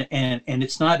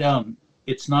it's not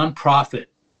it's nonprofit.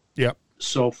 Yep.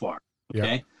 So far.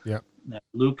 Okay. Yep. Now,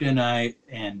 Luca and I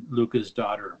and Luca's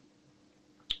daughter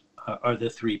are the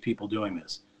three people doing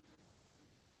this.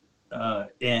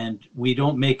 And we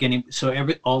don't make any, so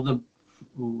all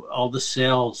the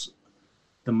sales,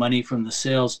 the money from the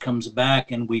sales comes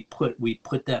back, and we put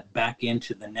that back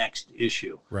into the next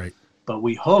issue. Right. But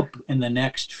we hope in the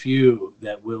next few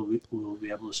that we'll be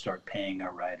able to start paying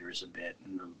our writers a bit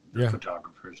and the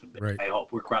photographers a bit. Right. I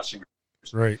hope we're crossing our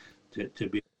fingers. Right. To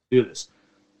be able to do this.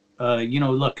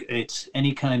 Look, it's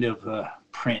any kind of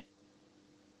print.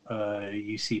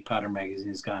 You see Powder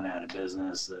Magazine's gone out of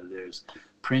business.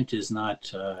 Print is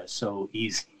not so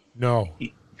easy. No.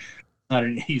 Not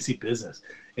an easy business.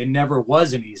 It never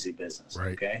was an easy business.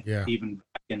 Right. Okay. Yeah. Even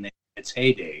back in its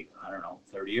heyday, I don't know,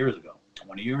 30 years ago,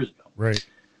 20 years ago. Right.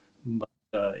 But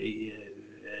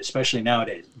especially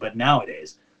nowadays. But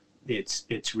nowadays,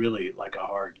 it's really like a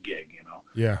hard gig,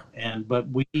 Yeah. But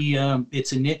we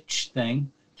it's a niche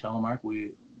thing, telemark.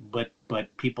 But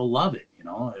people love it,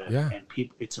 Yeah. And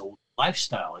it's a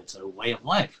lifestyle. It's a way of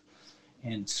life.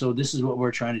 And so this is what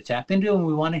we're trying to tap into, and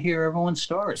we want to hear everyone's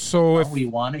story. So we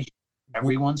want to hear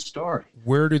everyone's story.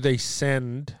 Where do they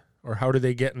send, or how do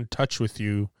they get in touch with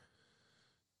you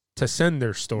to send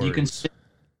their stories?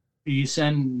 You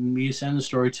send the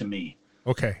story to me.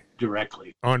 Okay.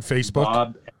 Directly. On Facebook?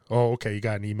 Bob. Oh, okay. You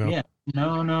got an email? Yeah.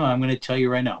 No. I'm going to tell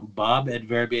you right now.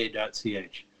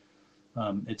 Bob@verbier.ch.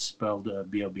 It's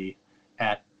spelled B-O-B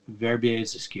at Verbier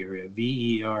is a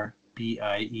skier.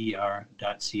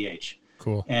 VERBIER.ch.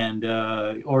 Cool. And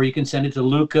or you can send it to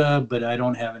Luca, but I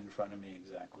don't have it in front of me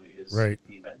exactly. Right.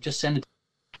 Email. Just send it.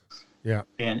 Yeah.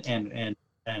 And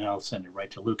I'll send it right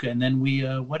to Luca, and then we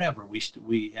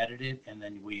we edit it, and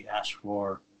then we ask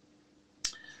for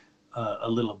a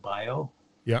little bio.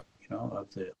 Yeah.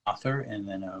 Of the author, and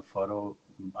then a photo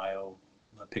bio,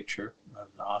 a picture of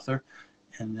the author,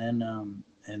 and then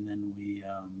we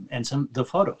and the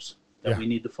photos that we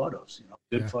need, the photos,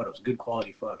 good photos, good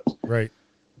quality photos. Right.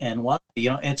 And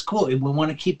it's cool. We want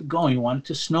to keep it going. We want it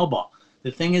to snowball.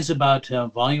 The thing is about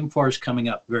Volume 4 is coming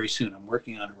up very soon. I'm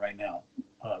working on it right now.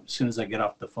 As soon as I get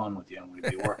off the phone with you, I'm going to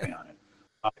be working on it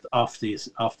off this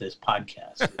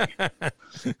podcast.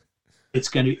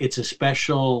 It's a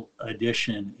special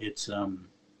edition. It's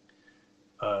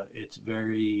it's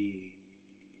very,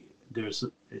 there's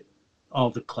all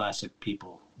the classic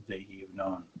people that you've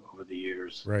known over the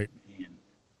years Right. in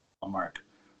Hallmark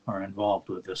are involved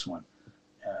with this one.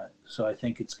 So I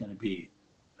think it's going to be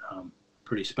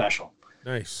pretty special.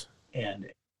 Nice.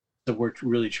 And so we're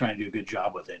really trying to do a good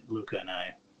job with it, Luca and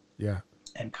I. Yeah.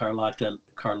 And Carlotta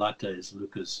is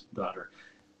Luca's daughter.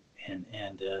 And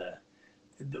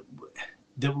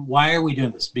why are we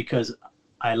doing this? Because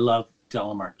I love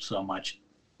Telemark so much.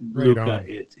 Right Luca on.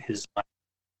 is his life.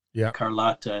 Yeah.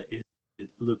 Carlotta is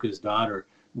Luca's daughter.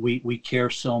 We care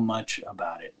so much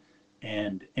about it.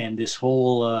 And this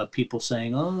whole people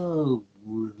saying, oh,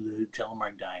 the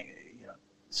Telemark dying,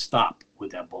 stop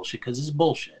with that bullshit, because it's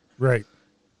bullshit. Right.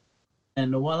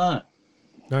 And voila.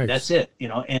 Nice. That's it,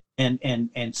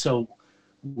 and so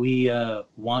we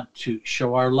want to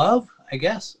show our love, I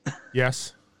guess.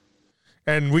 Yes.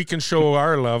 And we can show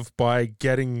our love by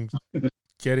getting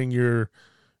your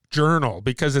journal,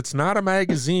 because it's not a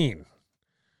magazine.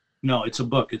 No, it's a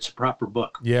book. It's a proper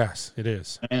book. Yes, it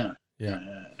is. Yeah. Yeah.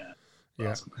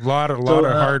 Awesome. A lot of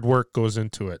hard work goes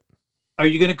into it. Are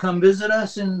you going to come visit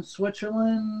us in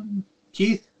Switzerland,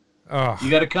 Keith? Oh, You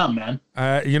got to come, man.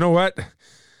 you know what?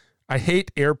 I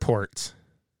hate airports.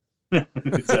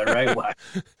 Is that right? Why?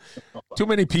 Too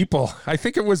many people. I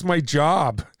think it was my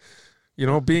job.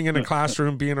 Being in a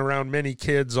classroom, being around many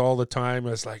kids all the time.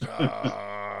 I was like,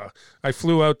 I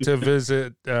flew out to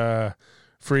visit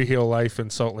Free Heel Life in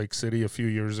Salt Lake City a few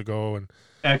years ago, and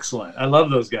Excellent. I love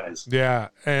those guys. yeah,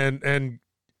 and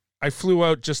I flew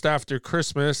out just after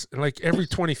Christmas, and like every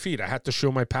 20 feet, I had to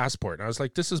show my passport. And I was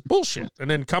like, this is bullshit.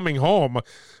 And then coming home,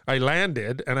 I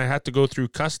landed, and I had to go through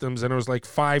customs, and it was like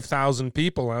 5,000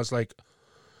 people. I was like,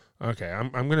 okay, I'm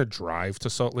going to drive to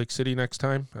Salt Lake City next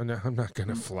time, and I'm not going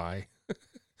to fly.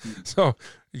 So,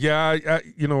 yeah,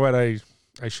 you know what? I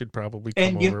should probably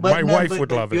come over. My wife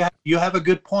would love it. You have a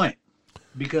good point,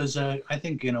 because I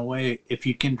think, in a way, if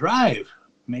you can drive,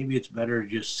 maybe it's better to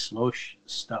just slow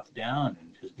stuff down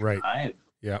and just drive.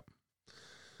 Yeah.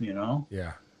 Yeah.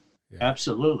 Yeah.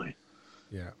 Absolutely.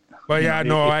 Yeah. But yeah,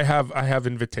 no, I have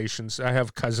invitations. I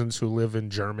have cousins who live in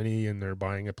Germany, and they're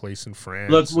buying a place in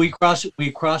France. Look,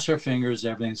 we cross our fingers.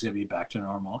 Everything's going to be back to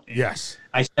normal. And yes.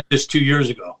 I said this 2 years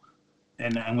ago,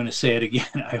 and I'm going to say it again.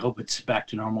 I hope it's back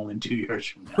to normal in 2 years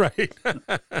from now. Right.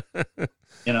 I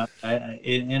don't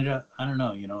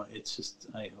know. It's just,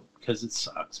 I hope, because it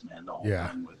sucks, man. The whole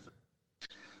thing with it.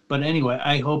 But anyway,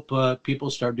 I hope people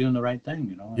start doing the right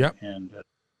thing. Yep. And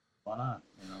why not?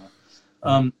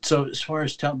 So as far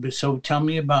as tell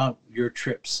me about your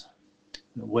trips.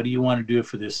 What do you want to do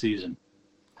for this season?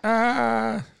 What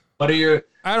are your?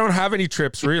 I don't have any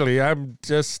trips really. I'm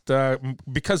just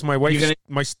because my wife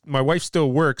my wife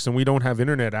still works, and we don't have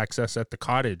internet access at the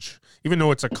cottage. Even though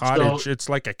it's a cottage, it's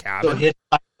like a cabin. So hit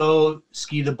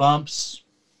ski the bumps.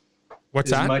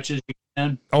 What's that? As much as you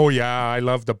can. Oh yeah, I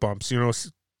love the bumps.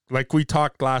 Like we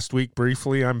talked last week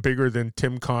briefly, I'm bigger than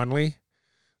Tim Conley.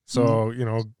 So,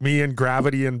 me and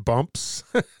gravity and bumps.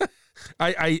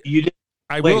 You did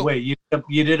a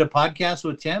podcast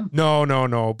with Tim?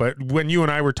 No. But when you and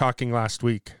I were talking last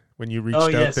week, when you reached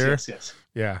out there. Yes.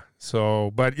 Yeah.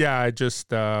 So, but yeah, I just,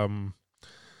 takes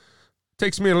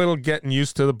me a little getting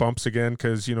used to the bumps again.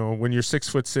 'Cause when you're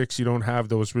 6'6", you don't have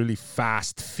those really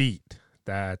fast feet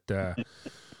that,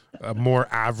 a more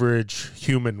average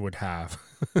human would have.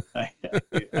 I hear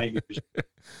you.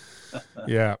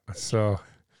 Yeah. So,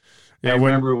 yeah, I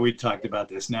remember we talked about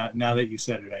this. Now that you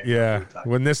said it,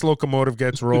 when this locomotive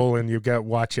gets rolling, you got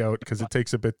watch out, because it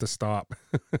takes a bit to stop.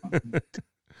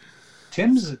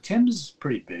 Tim's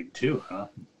pretty big too, huh?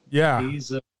 Yeah,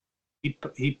 he's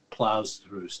he plows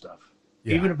through stuff,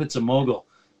 even if it's a mogul.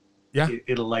 Yeah,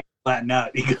 it'll like flatten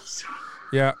out. He goes.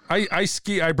 Yeah, I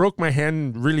ski. I broke my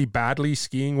hand really badly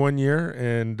skiing one year,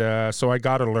 and so I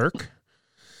got a lurk.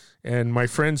 And my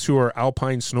friends who are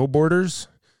alpine snowboarders,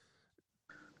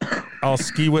 I'll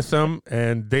ski with them,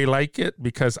 and they like it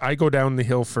because I go down the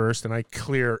hill first, and I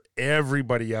clear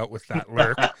everybody out with that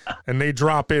lurk, and they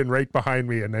drop in right behind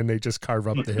me, and then they just carve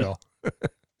up the hill.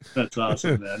 That's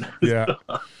awesome, man. Yeah.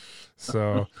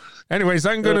 So, anyways,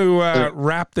 I'm going to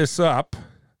wrap this up.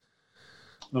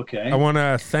 Okay. I want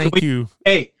to thank you.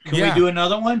 Hey, can we do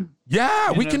another one?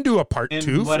 Yeah, we can do a part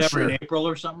 2 whatever, for sure. in April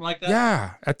or something like that.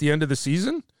 Yeah, at the end of the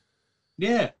season.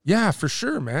 Yeah. Yeah, for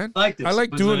sure, man. I like this. I like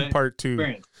doing part 2.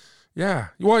 Experience. Yeah.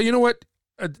 Well, you know what?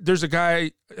 There's a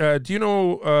guy. Do you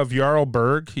know of Jarl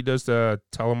Berg? He does the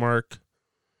Telemark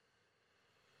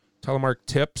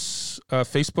Tips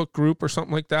Facebook group or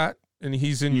something like that, and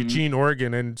he's in Eugene,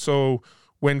 Oregon. And so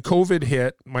when COVID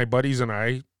hit, my buddies and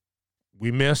I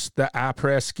we missed the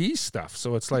après-ski stuff.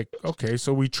 So it's like, okay,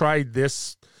 so we tried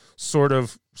this sort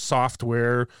of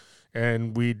software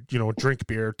and we'd, drink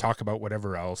beer, talk about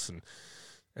whatever else.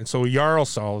 And so Jarl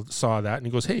saw that and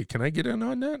he goes, hey, can I get in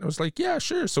on that? And I was like, yeah,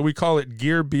 sure. So we call it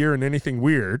Gear, Beer, and Anything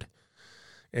Weird.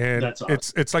 And That's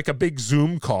awesome. it's like a big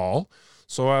Zoom call.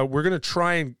 So we're going to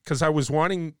try because I was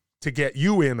wanting to get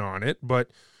you in on it, but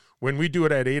when we do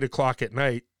it at 8:00 at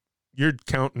night, you're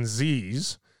counting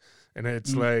Z's. And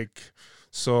it's like,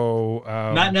 so.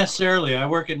 Not necessarily. I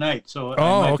work at night. So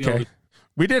okay.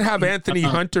 We did have Anthony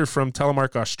Hunter from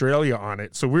Telemark Australia on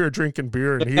it. So we were drinking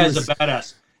beer. And that guy's a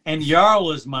badass. And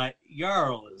Jarl is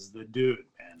the dude,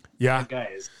 man. Yeah. That guy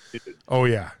is the dude. Oh,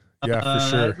 yeah. Yeah, for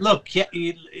sure. Look,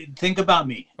 think about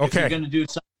me. Okay. If you're going to do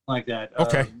something like that,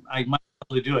 okay. I might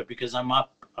be able to do it because I'm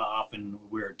up often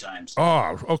weird times.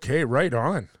 Oh, okay. Right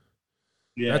on.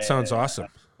 Yeah. That sounds awesome.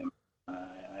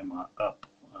 I'm up.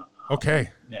 Okay.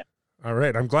 Yeah. All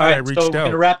right. I'm glad I reached out. So we're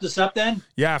going to wrap this up then?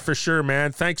 Yeah, for sure,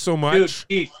 man. Thanks so much. Dude,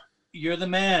 Keith, you're the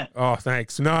man. Oh,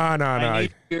 thanks. No. I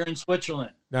need you in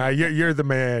Switzerland. No, you're the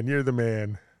man. You're the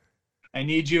man. I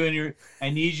need you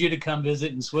to come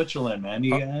visit in Switzerland, man.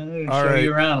 You show right.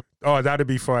 you around. Oh, that'd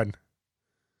be fun.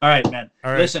 All right, man.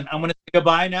 All right. Listen, I'm going to say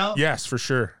goodbye now. Yes, for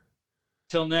sure.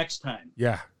 Till next time.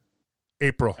 Yeah.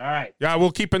 April. All right. Yeah,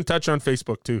 we'll keep in touch on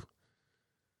Facebook too.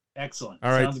 Excellent.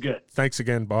 All right. Sounds good. Thanks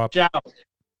again, Bob. Ciao.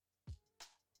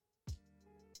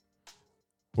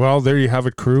 Well, there you have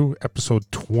it, crew. Episode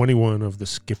 21 of the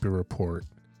Skippy Report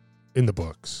in the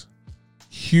books.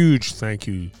 Huge thank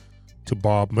you to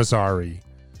Bob Mazarei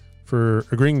for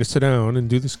agreeing to sit down and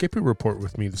do the Skippy Report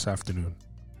with me this afternoon.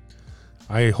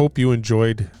 I hope you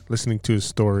enjoyed listening to his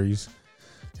stories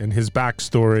and his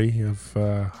backstory of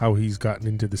how he's gotten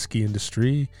into the ski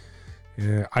industry.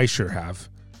 I sure have.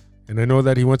 And I know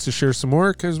that he wants to share some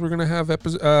more because we're going to have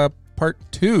part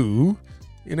 2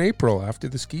 in April after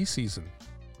the ski season.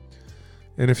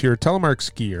 And if you're a telemark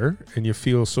skier and you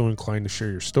feel so inclined to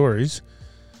share your stories,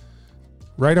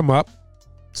 write them up,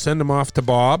 send them off to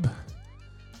Bob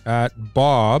at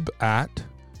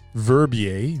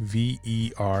verbier,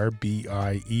 verbier.ch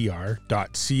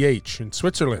in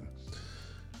Switzerland.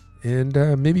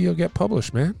 And maybe you'll get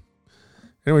published, man.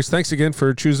 Anyways, thanks again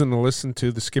for choosing to listen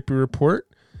to the Skippy Report.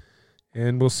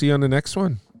 And we'll see you on the next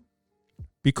one.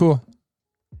 Be cool.